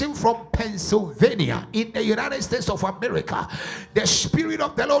watching from Pennsylvania in the United States of America. The Spirit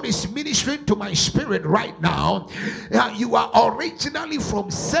of the Lord is ministering to my spirit right now. You are originally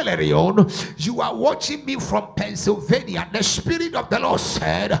from Celerion. You are watching me from Pennsylvania. The Spirit of the Lord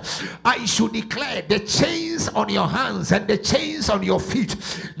said, I should declare the chains on your hands and the chains on your feet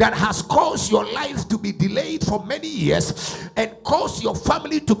that has caused your life to be delayed for many years and caused your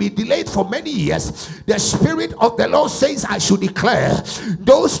family to be delayed for many years. The Spirit of the Lord says, I should declare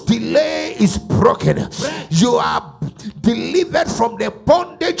those delay is broken. You are delivered from the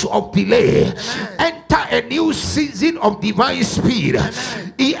bondage of delay. Enter a new season of divine speed.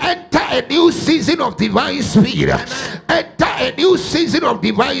 Enter a new season of divine speed. Enter a new season of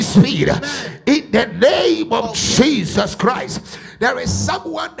divine speed in the name of Jesus Christ. There is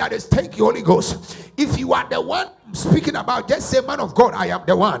someone that is taking Holy Ghost. If you are the one speaking about, just say, man of God, I am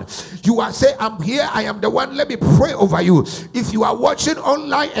the one. You are saying, I'm here, I am the one. Let me pray over you. If you are watching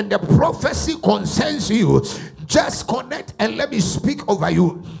online and the prophecy concerns you, just connect and let me speak over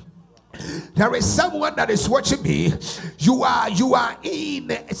you. There is someone that is watching me. You are in,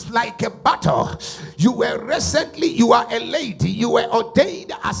 it's like a battle. You are a lady, you were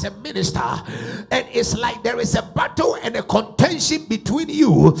ordained as a minister, and it's like there is a battle and a contention between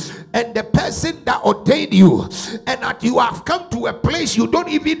you and the person that ordained you, and that you have come to a place you don't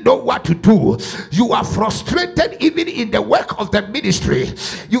even know what to do. You are frustrated even in the work of the ministry.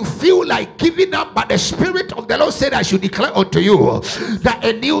 You feel like giving up, but the Spirit of the Lord said, I should declare unto you that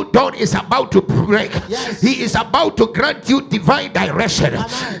a new dawn is about to break. Yes. He is about to grant you divine direction.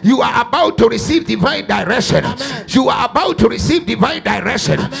 Amen. You are about to receive divine direction. Amen. You are about to receive divine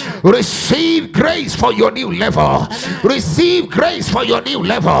direction. Amen. Receive grace for your new level. Amen. Receive grace for your new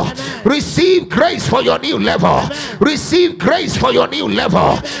level. Amen. Receive grace for your new level. Amen. Receive grace for your new level.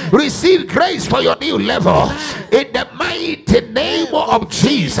 Amen. Receive grace for your new level. Amen. In the mighty name of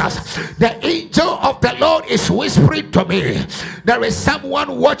Jesus, the angel of the Lord is whispering to me. There is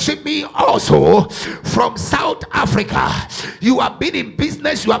someone watching me also from South Africa. You have been in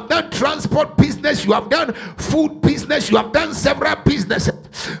business, you have done transport business, you have done food business, you have done several businesses.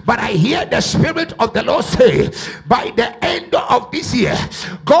 But I hear the Spirit of the Lord say, by the end of this year,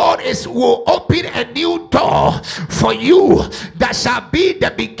 God will open a new door for you that shall be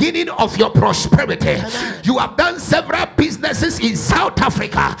the beginning of your prosperity. Amen. You have done several businesses in South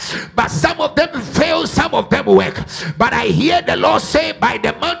Africa, but some of them fail, some of them work. But I hear the Lord say, by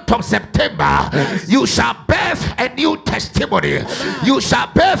the month of September, you shall birth a new testimony. Amen. You shall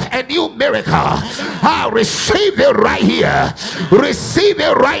birth a new miracle. I'll receive it right here. Receive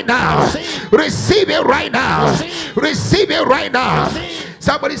it right now. Receive it right now. Receive it right now.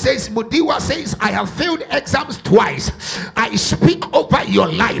 Somebody says, Mudiwa says, I have failed exams twice. I speak over your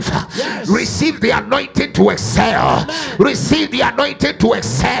life. Yes. Receive the anointing to excel. Amen. Receive the anointing to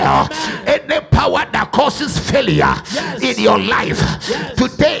excel. Amen. Any power that causes failure, yes, in your life, yes,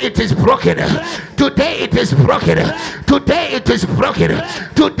 today it is broken. Today it is broken. Today it is broken.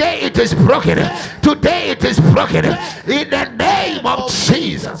 Today it is broken. Today it is broken. In the name of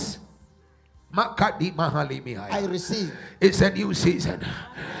Jesus. I receive. It's a new season.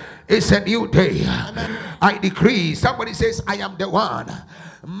 It's a new day. Amen. I decree. Somebody says, I am the one.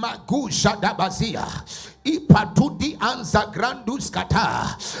 Magusha dabazia. Ipatudi anza grandus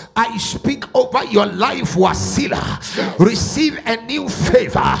kata. I speak over your life, Wasila. Yes. Receive a new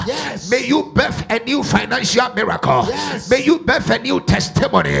favor. Yes. May you birth a new financial miracle. Yes. May you birth a new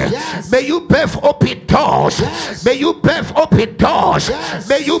testimony. Yes. May you birth open doors. Yes. May you birth open doors. Yes.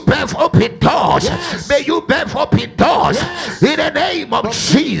 May you birth open doors. Yes. May you birth open doors. Yes. In the name of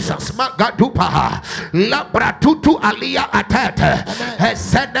Jesus. Magadupaha. Labratutu alia atete.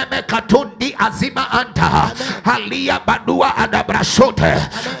 Eseneme katundi azima anta. Halia Badua Adabrasote.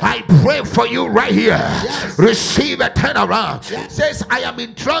 I pray for you right here. Yes. Receive a turnaround. Yes. Says, I am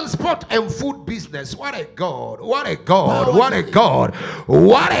in transport and food business. What a God. What a God. What a God.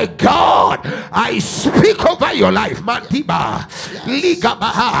 What a God. I speak over your life. Matiba.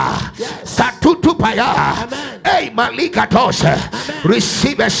 Ligabaha. Satutu paya. Amen. Hey, Malika Tosha.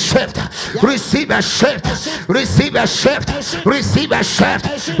 Receive a shift. Receive a shift. Receive a shift. Receive a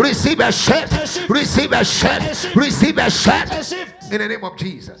shift. Receive a shift. Receive a shift. Receive a shift. In the name of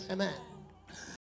Jesus. Amen.